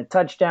 63 and a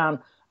touchdown.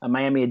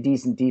 Miami, a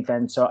decent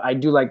defense, so I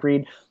do like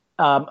Reed.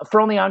 For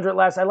only 100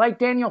 less, I like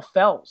Daniel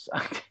Fells.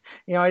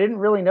 I didn't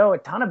really know a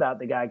ton about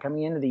the guy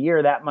coming into the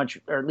year that much,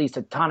 or at least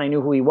a ton. I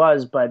knew who he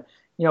was, but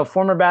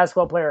former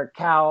basketball player at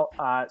Cal,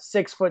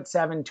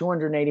 6'7",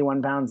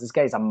 281 pounds. This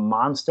guy's a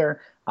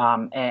monster.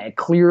 And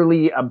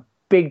clearly a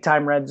big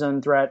time red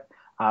zone threat.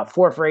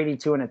 4 for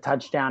 82 and a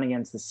touchdown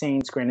against the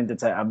Saints. Granted,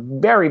 it's a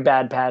very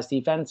bad pass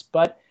defense,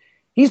 but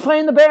he's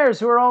playing the Bears,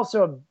 who are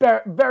also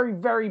a very,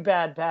 very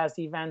bad pass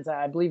defense.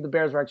 I believe the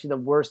Bears were actually the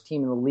worst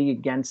team in the league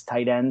against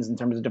tight ends in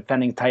terms of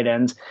defending tight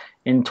ends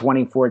in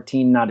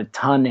 2014. Not a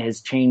ton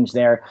has changed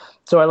there.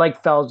 So I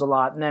like Fells a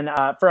lot. And then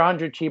for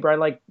 100 cheaper, I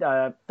like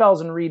Fells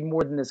and Reed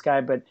more than this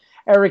guy, but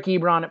Eric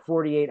Ebron at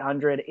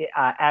 4,800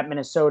 at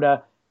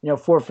Minnesota. 4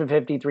 for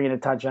 53 and a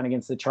touchdown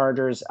against the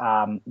Chargers.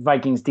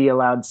 Vikings D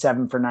allowed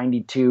 7 for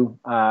 92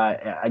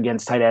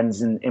 against tight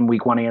ends in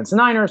week 1 against the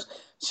Niners.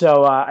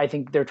 So I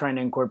think they're trying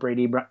to incorporate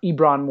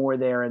Ebron more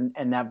there,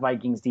 and that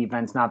Vikings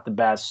defense not the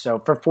best. So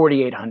for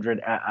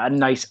 4,800, a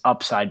nice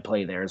upside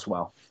play there as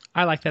well.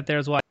 I like that there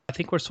as well. I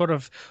think we're sort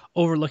of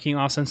overlooking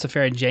Austin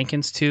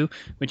Seferian-Jenkins too,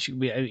 which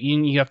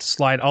you have to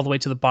slide all the way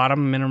to the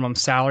bottom minimum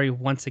salary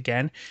once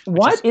again.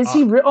 What is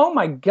he? Oh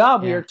my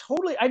God, we are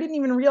totally. I didn't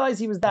even realize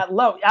he was that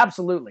low.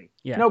 Absolutely,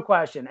 no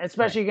question.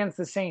 Especially against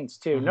the Saints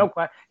too. Mm-hmm. No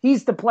question.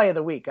 He's the play of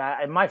the week.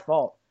 My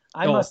fault.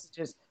 I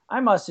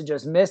must have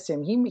just missed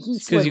him.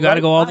 He's because you got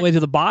to go all the way to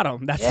the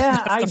bottom.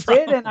 I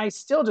did, and I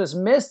still just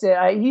missed it.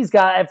 He's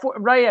got at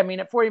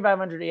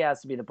 4,500, he has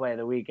to be the play of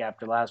the week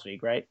after last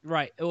week, right?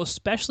 Right. Well,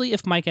 especially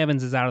if Mike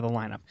Evans is out of the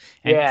lineup,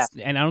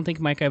 and I don't think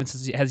Mike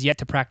Evans has yet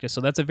to practice,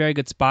 so that's a very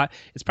good spot.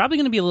 It's probably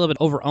going to be a little bit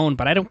over-owned,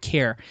 but I don't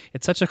care.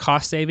 It's such a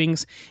cost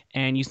savings,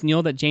 and you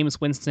know that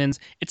Jameis Winston's.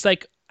 It's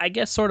like I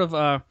guess sort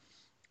of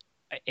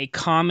a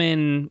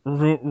common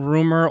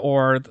rumor,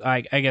 or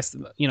I guess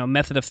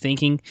method of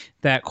thinking,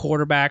 that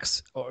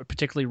quarterbacks, or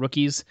particularly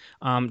rookies,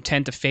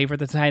 tend to favor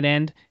the tight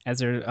end as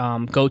their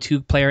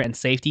go-to player and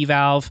safety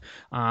valve,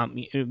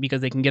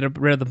 because they can get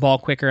rid of the ball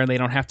quicker and they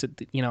don't have to.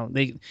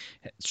 They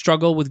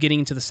struggle with getting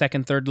into the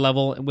second, third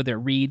level with their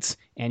reads,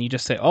 and you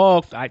just say,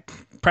 "Oh,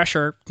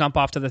 pressure, dump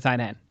off to the tight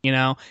end."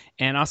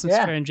 And Austin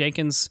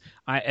Seferian-Jenkins,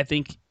 I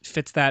think,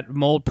 fits that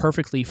mold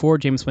perfectly for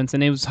Jameis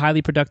Winston. It was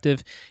highly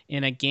productive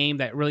in a game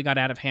that really got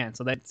out of hand.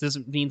 So that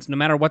means no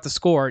matter what the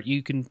score,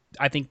 you can,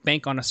 I think,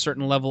 bank on a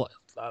certain level,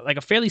 like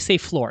a fairly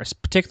safe floor,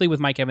 particularly with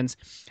Mike Evans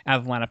out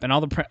of the lineup. And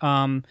all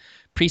the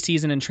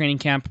preseason and training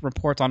camp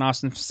reports on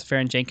Austin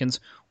Seferian-Jenkins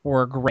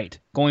were great,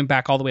 going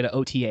back all the way to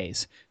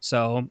OTAs.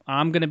 So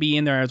I'm going to be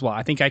in there as well.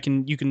 I think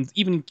you can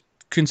even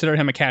consider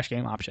him a cash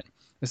game option,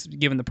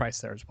 given the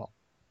price there as well.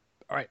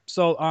 All right,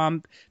 so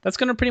that's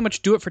going to pretty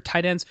much do it for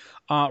tight ends.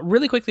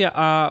 Really quickly,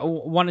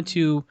 wanted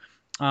to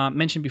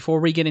mention before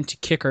we get into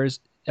kickers,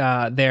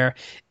 there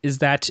is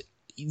that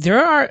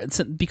there are,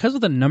 because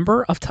of the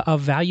number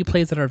of value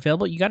plays that are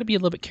available, you got to be a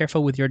little bit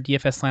careful with your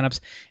DFS lineups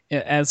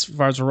as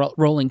far as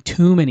rolling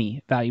too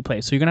many value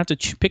plays. So you're going to have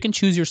to pick and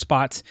choose your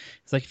spots.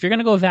 It's like if you're going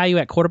to go value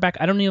at quarterback,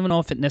 I don't even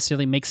know if it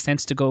necessarily makes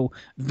sense to go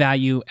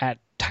value at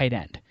tight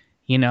end.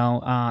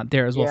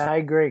 There as well. Yeah, I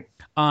agree.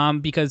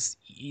 Because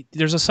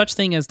there's a such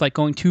thing as like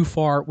going too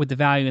far with the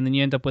value, and then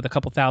you end up with a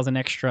couple thousand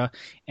extra,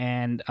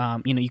 and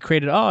you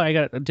created, I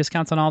got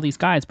discounts on all these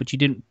guys, but you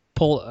didn't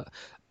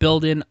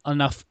build in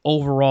enough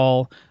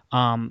overall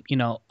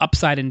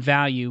upside in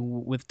value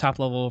with top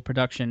level of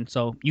production.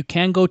 So you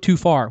can go too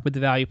far with the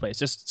value plays.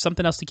 Just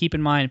something else to keep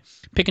in mind.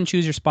 Pick and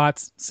choose your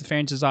spots.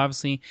 Seferian is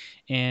obviously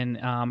in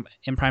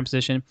prime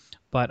position,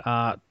 but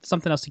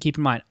something else to keep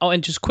in mind. Oh,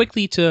 and just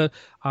quickly to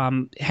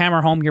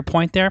hammer home your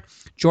point there,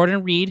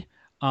 Jordan Reed,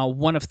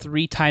 one of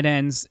 3 tight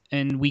ends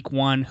in week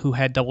 1 who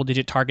had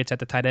double-digit targets at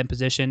the tight end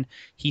position.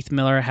 Heath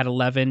Miller had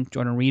 11,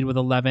 Jordan Reed with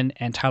 11,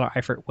 and Tyler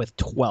Eifert with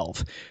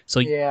 12. So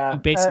yeah,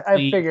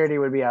 basically, I figured he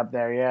would be up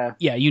there. Yeah.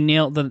 Yeah,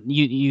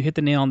 you hit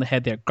the nail on the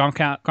head there.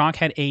 Gronk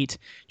had 8,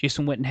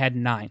 Jason Witten had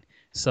 9.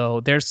 So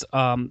there's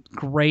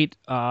great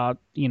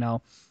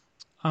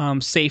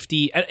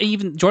safety.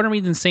 Even Jordan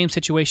Reed's in the same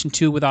situation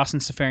too with Austin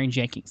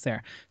Seferian-Jenkins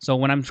there. So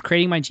when I'm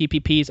creating my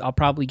GPPs, I'll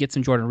probably get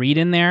some Jordan Reed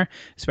in there,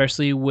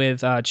 especially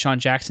with Sean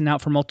Jackson out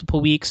for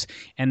multiple weeks.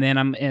 And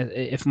then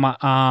if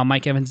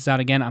Mike Evans is out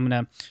again, I'm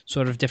going to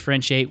sort of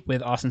differentiate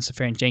with Austin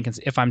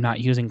Seferian-Jenkins if I'm not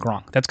using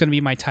Gronk. That's going to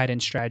be my tight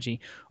end strategy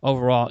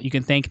overall. You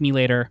can thank me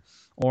later,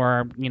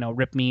 or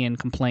rip me and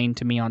complain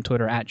to me on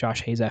Twitter at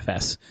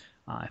JoshHayesFS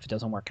if it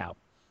doesn't work out.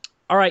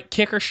 All right,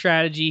 kicker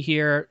strategy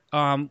here.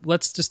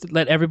 Let's just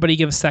let everybody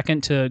give a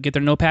second to get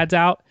their notepads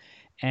out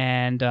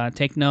and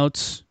take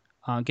notes.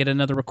 Get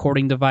another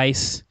recording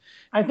device.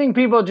 I think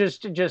people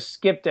just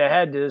skipped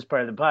ahead to this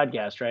part of the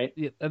podcast, right?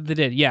 Yeah, they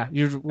did, yeah.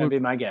 That'd be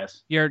my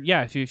guess.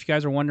 If you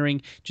guys are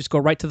wondering, just go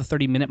right to the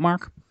 30-minute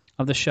mark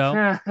of the show,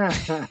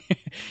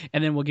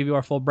 and then we'll give you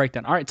our full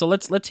breakdown. All right, so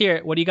let's hear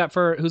it. What do you got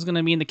for who's going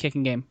to be in the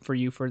kicking game for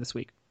you for this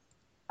week?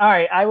 All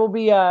right, I will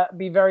be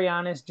very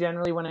honest.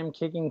 Generally, when I'm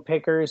kicking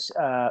pickers,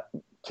 how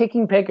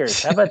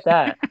about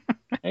that?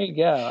 There you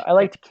go. I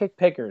like to kick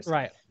pickers.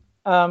 Right.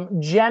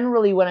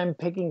 Generally, when I'm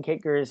picking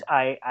kickers,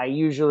 I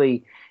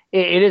usually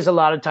it is a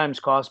lot of times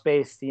cost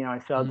based. I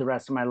fill out the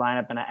rest of my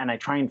lineup and I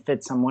try and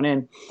fit someone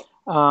in.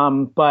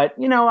 But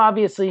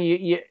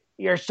obviously,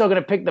 you're still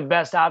going to pick the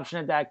best option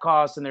at that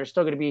cost, and there's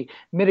still going to be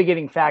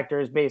mitigating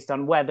factors based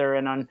on weather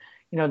and on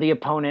the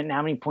opponent and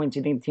how many points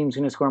you think the team's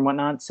going to score and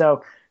whatnot.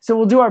 So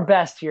we'll do our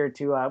best here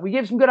to. We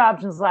gave some good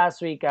options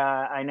last week.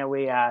 I know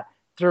we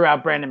threw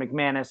out Brandon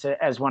McManus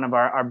as one of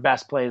our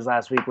best plays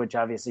last week, which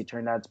obviously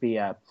turned out to be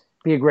a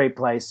great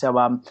play.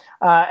 So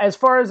as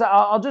far as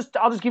I'll just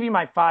give you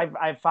my 5.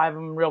 I have 5 of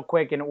them real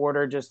quick in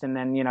order, and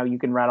then you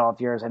can rattle off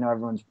yours. I know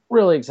everyone's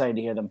really excited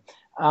to hear them.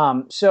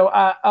 So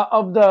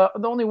of the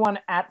only one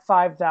at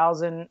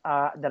 5,000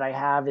 that I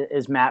have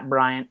is Matt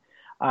Bryant.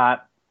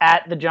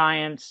 At the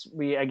Giants,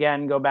 we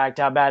again go back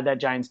to how bad that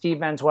Giants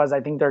defense was. I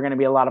think there are going to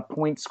be a lot of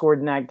points scored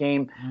in that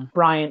game.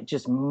 Bryant,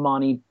 just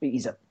money.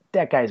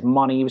 That guy's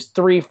money. He was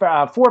 4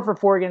 for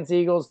 4 against the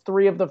Eagles,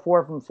 3 of the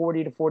 4 from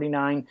 40 to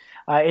 49.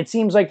 It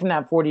seems like from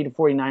that 40 to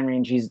 49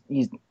 range,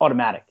 he's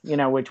automatic,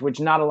 which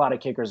not a lot of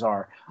kickers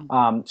are.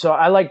 So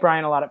I like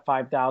Bryant a lot at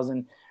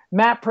 5,000.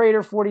 Matt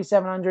Prater,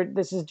 4,700.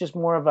 This is just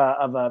more of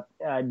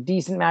a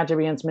decent matchup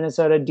against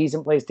Minnesota,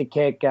 decent place to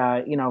kick,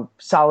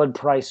 solid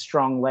price,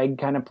 strong leg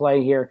kind of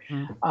play here.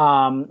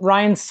 Ryan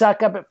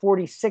Suckup at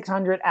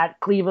 4,600 at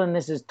Cleveland.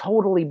 This is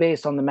totally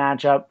based on the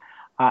matchup.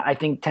 I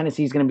think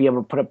Tennessee's going to be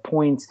able to put up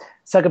points.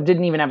 Suckup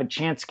didn't even have a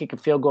chance to kick a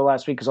field goal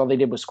last week because all they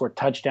did was score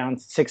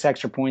touchdowns, 6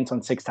 extra points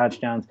on 6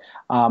 touchdowns.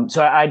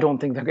 So I don't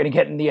think they're going to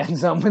get in the end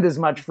zone with as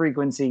much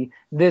frequency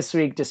this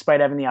week,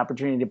 despite having the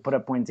opportunity to put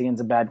up points against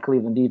a bad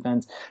Cleveland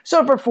defense.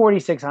 So for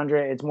 4,600,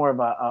 it's more of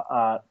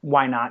a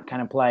why not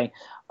kind of play.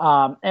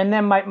 And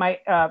then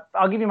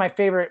I'll give you my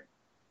favorite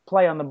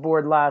play on the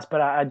board last,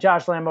 but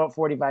Josh Lambo at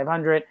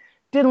 4,500.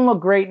 didn't look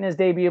great in his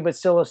debut, but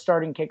still a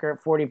starting kicker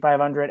at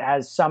 4,500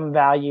 has some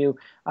value.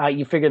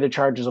 You figure the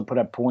Chargers will put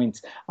up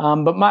points.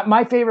 But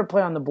my favorite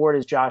play on the board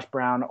is Josh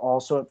Brown,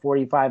 also at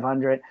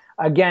 4,500.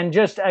 Again,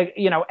 just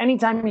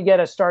anytime you get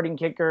a starting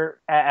kicker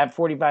at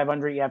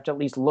 4,500, you have to at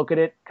least look at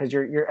it, because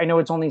I know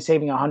it's only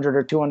saving 100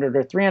 or 200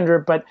 or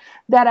 300, but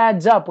that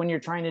adds up when you're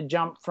trying to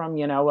jump from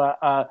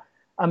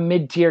a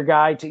mid-tier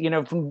guy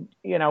to from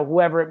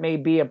whoever it may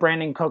be, a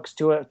Brandon Cooks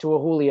to a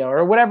Julio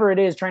or whatever it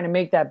is, trying to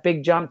make that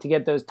big jump to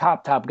get those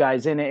top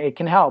guys in. It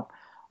can help.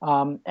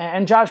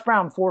 And Josh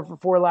Brown, 4 for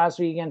 4 last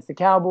week against the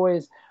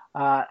Cowboys.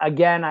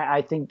 Again,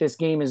 I think this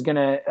game is going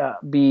to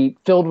be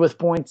filled with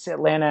points.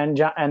 Atlanta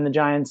and the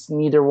Giants,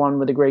 neither one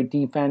with a great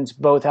defense.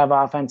 Both have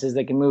offenses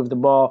that can move the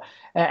ball.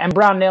 And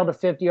Brown nailed a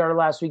 50-yarder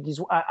last week.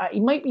 He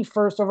might be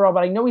first overall,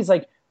 but I know he's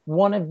like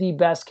one of the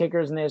best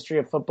kickers in the history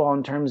of football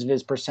in terms of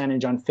his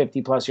percentage on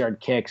 50-plus yard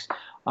kicks.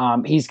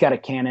 He's got a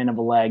cannon of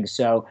a leg.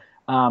 So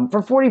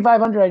for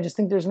 4,500, I just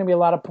think there's going to be a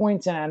lot of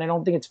points, and I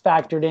don't think it's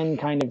factored in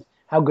kind of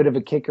how good of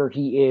a kicker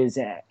he is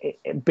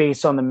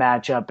based on the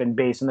matchup and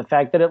based on the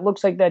fact that it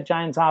looks like that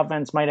Giants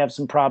offense might have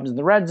some problems in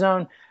the red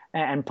zone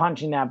and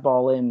punching that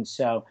ball in.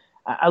 So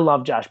I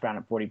love Josh Brown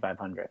at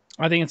 4,500.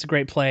 I think it's a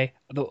great play.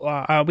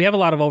 We have a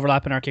lot of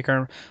overlap in our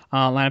kicker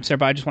lineups there,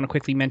 but I just want to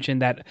quickly mention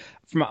that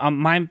from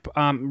my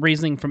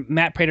reasoning, from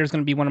Matt Prater is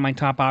going to be one of my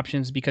top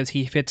options because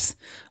he fits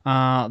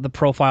the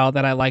profile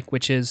that I like,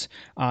 which is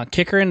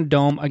kicker in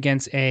dome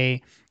against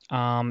a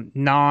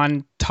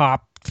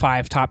non-top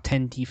 5, top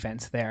 10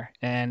 defense there.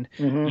 And,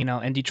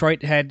 and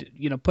Detroit had,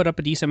 put up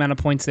a decent amount of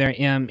points there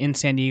in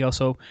San Diego.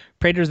 So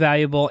Prater's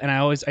valuable. And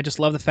I just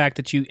love the fact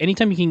that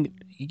anytime you can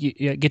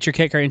get your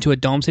kicker into a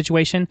dome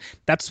situation,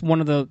 that's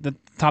one of the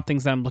top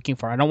things that I'm looking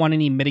for. I don't want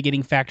any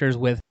mitigating factors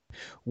with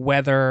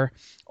weather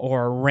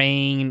or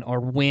rain or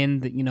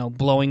wind,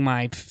 blowing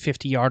my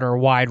 50-yarder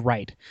wide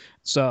right.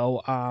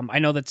 So I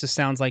know that just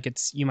sounds like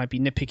you might be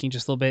nitpicking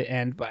just a little bit,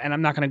 and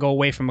I'm not going to go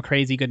away from a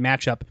crazy good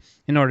matchup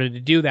in order to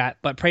do that.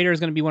 But Prater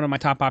is going to be one of my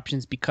top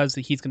options because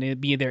he's going to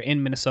be there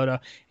in Minnesota,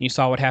 and you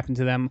saw what happened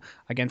to them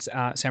against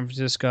San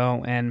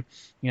Francisco. And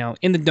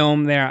in the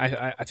dome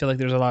there, I feel like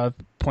there's a lot of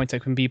points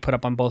that can be put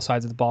up on both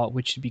sides of the ball,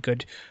 which should be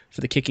good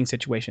for the kicking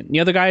situation. The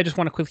other guy I just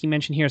want to quickly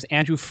mention here is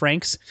Andrew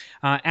Franks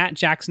at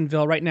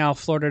Jacksonville. Right now,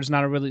 Florida is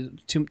not really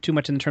too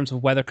much in terms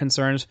of weather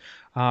concerns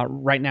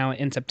right now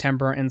in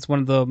September, and it's one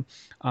of the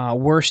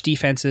worst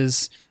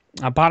defenses,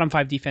 bottom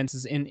 5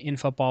 defenses in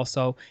football.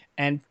 So,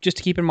 and just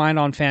to keep in mind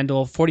on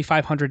FanDuel,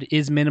 4,500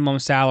 is minimum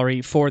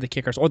salary for the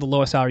kickers, or the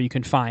lowest salary you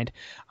can find,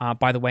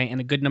 by the way.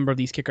 And a good number of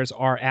these kickers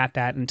are at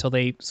that until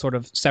they sort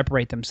of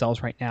separate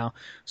themselves right now.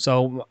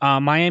 So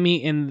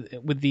Miami,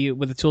 with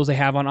the tools they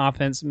have on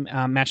offense,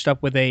 matched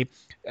up with a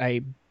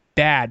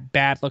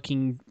bad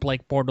looking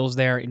Blake Bortles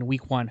there in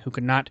Week 1, who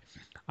could not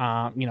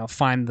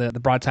find the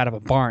broadside of a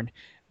barn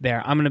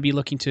there. I'm going to be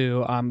looking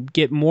to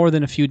get more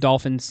than a few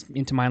Dolphins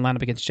into my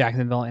lineup against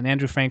Jacksonville, and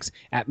Andrew Franks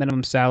at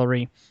minimum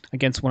salary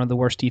against one of the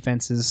worst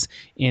defenses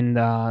in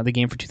the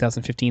game for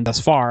 2015 thus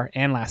far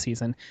and last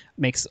season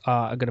makes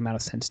a good amount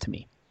of sense to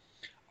me.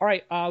 All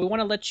right, we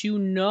want to let you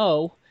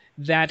know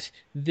that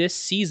this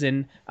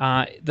season,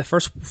 the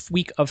first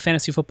week of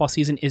fantasy football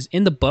season is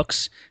in the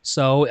books.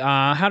 So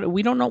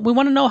we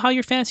want to know how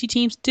your fantasy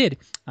teams did.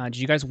 Did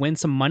you guys win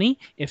some money?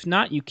 If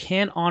not, you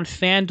can on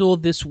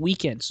FanDuel this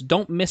weekend. So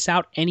don't miss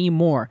out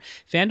anymore.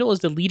 FanDuel is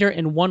the leader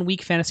in 1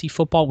 week fantasy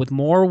football with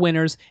more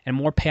winners and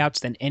more payouts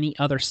than any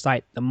other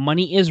site. The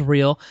money is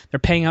real. They're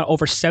paying out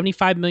over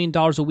 $75 million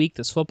a week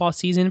this football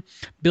season.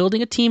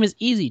 Building a team is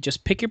easy.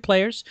 Just pick your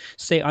players,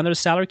 stay under the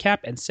salary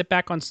cap, and sit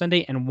back on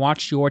Sunday and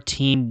watch your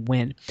team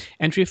win.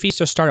 Entry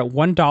fees start at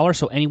 $1,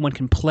 so anyone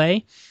can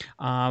play.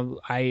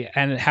 I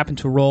happened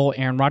to roll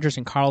Aaron Rodgers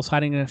and Carlos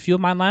Hyde in a few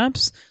of my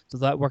lineups, so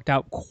that worked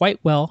out quite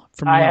well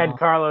for me. I had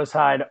Carlos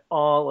Hyde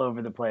all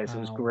over the place. It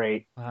was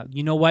great.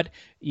 You know what?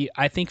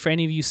 I think for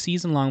any of you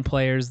season-long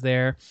players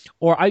there,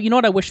 or you know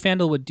what I wish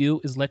FanDuel would do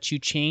is let you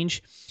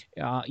change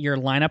your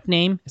lineup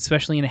name,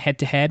 especially in a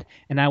head-to-head,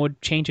 and I would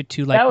change it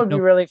to that would be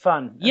really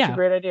fun. That's a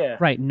great idea.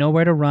 Right,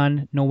 nowhere to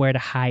run, nowhere to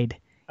hide.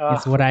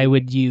 Is what I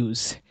would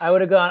use. I would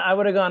have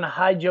gone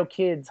hide your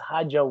kids,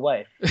 hide your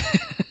wife.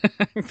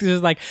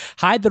 Just like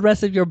hide the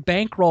rest of your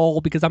bankroll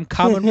because I'm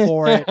coming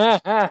for it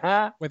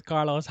with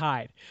Carlos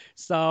Hyde.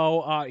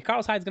 So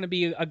Carlos Hyde is going to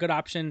be a good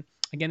option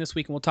again this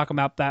week, and we'll talk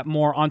about that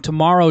more on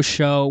tomorrow's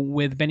show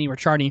with Benny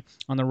Ricciardi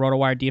on the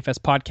RotoWire DFS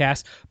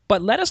podcast.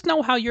 But let us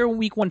know how your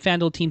Week 1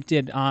 FanDuel teams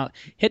did.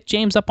 Hit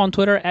James up on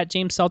Twitter at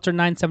James Seltzer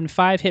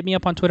 975. Hit me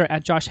up on Twitter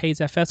at Josh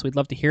Hayes FS. We'd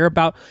love to hear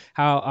about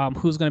how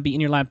who's going to be in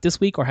your lineup this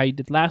week or how you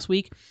did last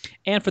week.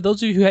 And for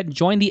those of you who hadn't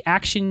joined the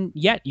action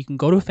yet, you can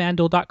go to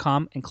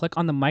FanDuel.com and click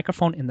on the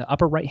microphone in the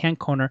upper right-hand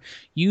corner.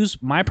 Use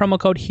my promo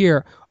code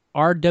here,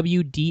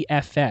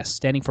 RWDFS,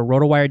 standing for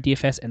RotoWire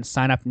DFS, and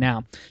sign up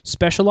now.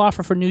 Special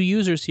offer for new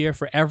users here.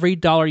 For every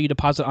dollar you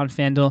deposit on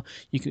FanDuel,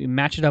 you can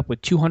match it up with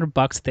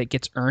 $200 that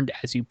gets earned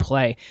as you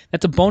play.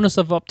 That's a bonus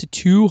of up to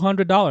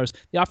 $200.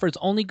 The offer is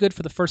only good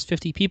for the first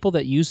 50 people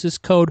that use this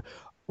code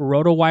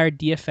RotoWire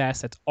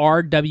DFS. That's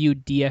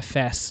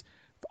RWDFS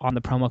on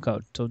the promo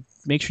code. So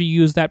make sure you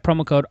use that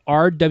promo code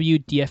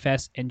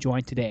RWDFS and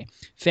join today.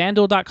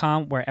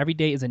 FanDuel.com, where every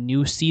day is a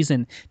new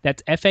season.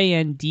 That's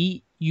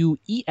FanDuel.com.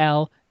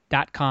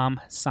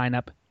 Sign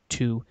up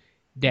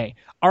today.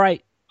 All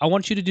right, I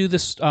want you to do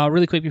this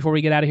really quick before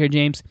we get out of here,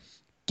 James.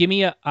 Give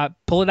me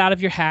pull it out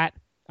of your hat.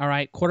 All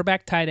right,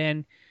 quarterback, tight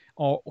end,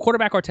 or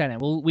quarterback or tight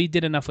end. We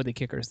did enough with the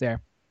kickers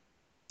there.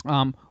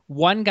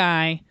 One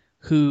guy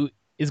who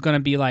is going to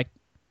be like,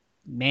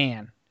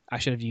 man, I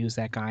should have used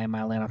that guy in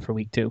my lineup for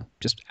week 2.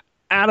 Just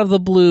out of the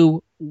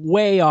blue,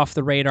 way off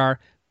the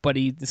radar, but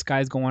this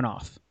guy's going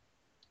off.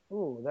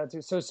 Ooh,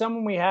 so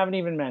someone we haven't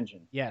even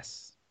mentioned.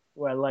 Yes.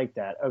 Oh, I like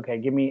that. Okay,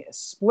 give me a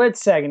split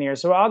second here.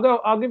 So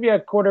I'll give you a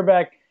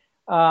quarterback.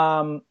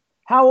 How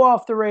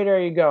off the radar are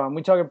you going?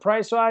 We talking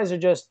price wise or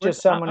just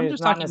someone I'm who's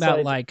just not talking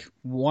necessarily about like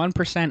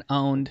 1%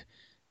 owned,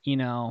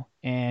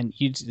 and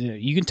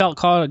you can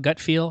call it a gut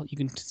feel.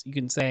 You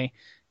can say,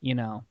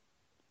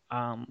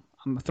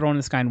 I'm throwing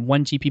this guy in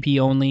 1 GPP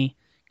only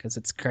because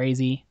it's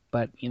crazy,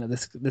 but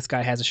this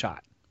guy has a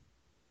shot.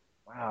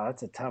 Wow,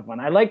 that's a tough one.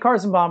 I like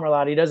Carson Palmer a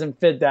lot. He doesn't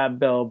fit that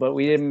bill, but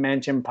we didn't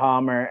mention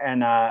Palmer,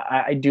 and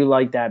I do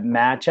like that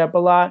matchup a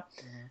lot.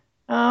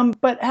 Mm-hmm.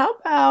 But how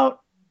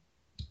about,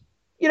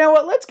 you know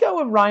what? Let's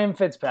go with Ryan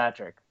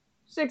Fitzpatrick.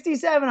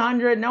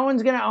 6,700. No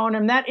one's going to own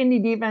him. That Indy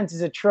defense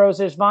is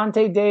atrocious.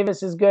 Vontae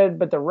Davis is good,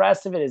 but the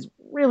rest of it is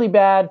really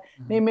bad.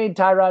 Mm-hmm. They made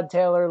Tyrod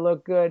Taylor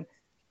look good.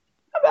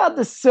 How about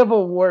the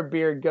Civil War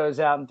beard goes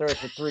out and throws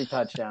for 3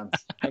 touchdowns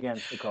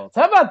against the Colts?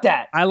 How about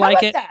that? I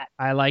like it.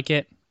 I like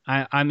it.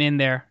 I'm in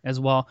there as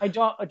well. I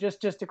don't,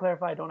 just to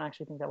clarify, I don't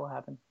actually think that will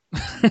happen.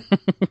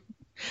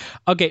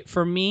 Okay,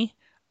 for me,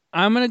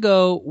 I'm going to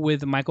go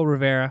with Michael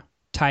Rivera,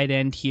 tight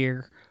end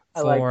here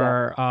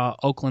for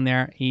Oakland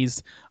there.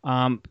 He's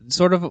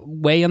sort of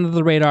way under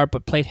the radar,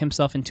 but played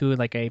himself into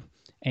like a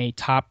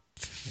top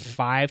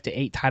 5 to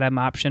 8 tight end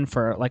option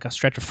for like a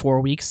stretch of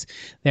 4 weeks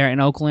there in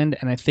Oakland.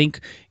 And I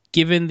think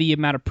given the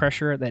amount of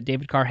pressure that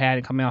David Carr had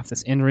and coming off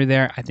this injury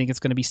there, I think it's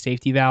going to be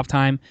safety valve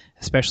time,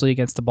 especially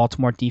against the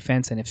Baltimore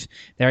defense. And if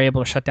they're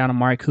able to shut down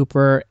Amari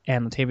Cooper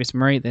and Latavius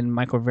Murray, then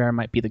Michael Rivera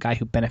might be the guy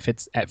who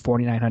benefits at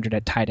 4,900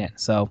 at tight end.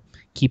 So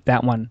keep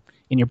that one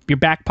in your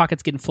back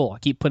pocket's getting full. I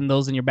keep putting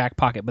those in your back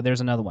pocket, but there's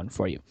another one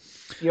for you.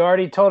 You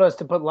already told us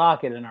to put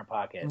Lockett in our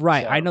pocket.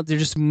 Right. So. I know they're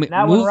just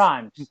that one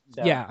rhymes.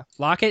 So. Yeah.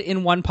 Lockett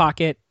in one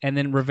pocket and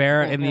then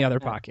Rivera in the other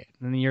pocket.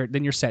 And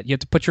then you're set. You have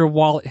to put your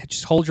wallet,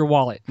 just hold your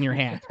wallet in your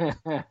hand.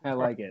 I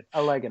like it.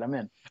 I'm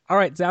in. All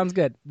right, sounds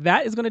good.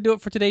 That is going to do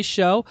it for today's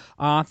show.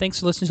 Thanks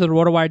for listening to the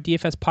RotoWire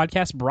DFS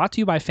podcast, brought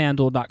to you by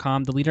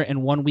FanDuel.com, the leader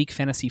in one-week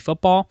fantasy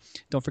football.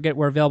 Don't forget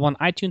we're available on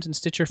iTunes and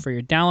Stitcher for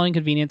your downloading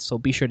convenience, so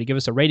be sure to give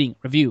us a rating,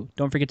 review.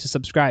 Don't forget to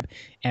subscribe,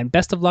 and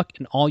best of luck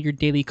in all your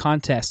daily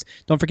contests.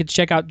 Don't forget to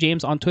check out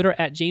James on Twitter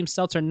at James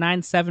Seltzer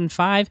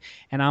 975,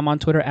 and I'm on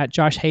Twitter at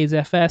Josh Hayes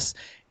FS.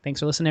 Thanks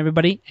for listening,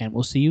 everybody, and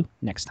we'll see you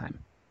next time.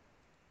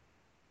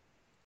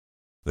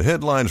 The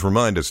headlines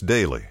remind us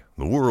daily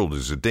the world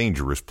is a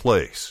dangerous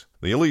place.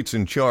 The elites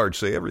in charge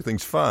say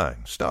everything's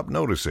fine, stop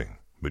noticing.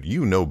 But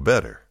you know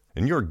better.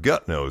 And your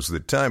gut knows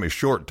that time is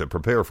short to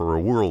prepare for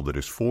a world that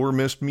is 4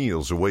 missed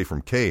meals away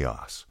from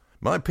chaos.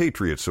 My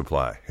Patriot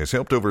Supply has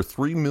helped over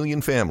 3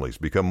 million families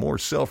become more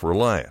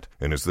self-reliant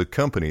and is the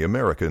company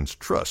Americans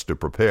trust to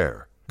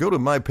prepare. Go to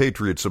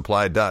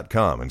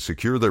MyPatriotSupply.com and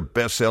secure their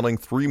best-selling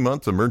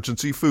 3-month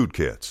emergency food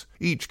kits.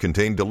 Each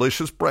contain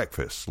delicious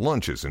breakfasts,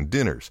 lunches, and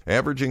dinners,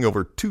 averaging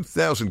over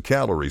 2,000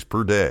 calories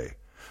per day.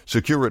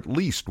 Secure at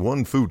least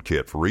 1 food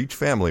kit for each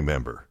family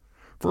member.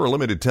 For a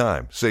limited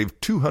time, save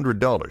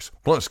 $200,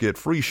 plus get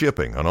free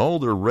shipping on all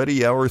their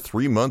Ready Hour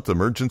 3-month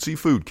emergency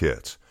food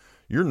kits.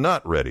 You're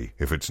not ready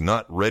if it's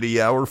not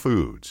Ready Hour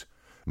Foods.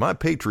 My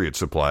Patriot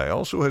Supply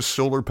also has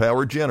solar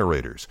power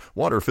generators,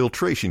 water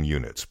filtration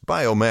units,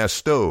 biomass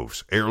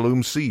stoves,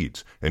 heirloom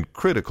seeds, and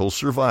critical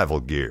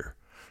survival gear.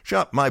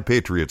 Shop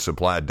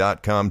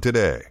MyPatriotSupply.com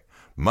today.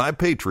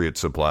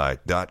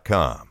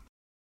 MyPatriotSupply.com.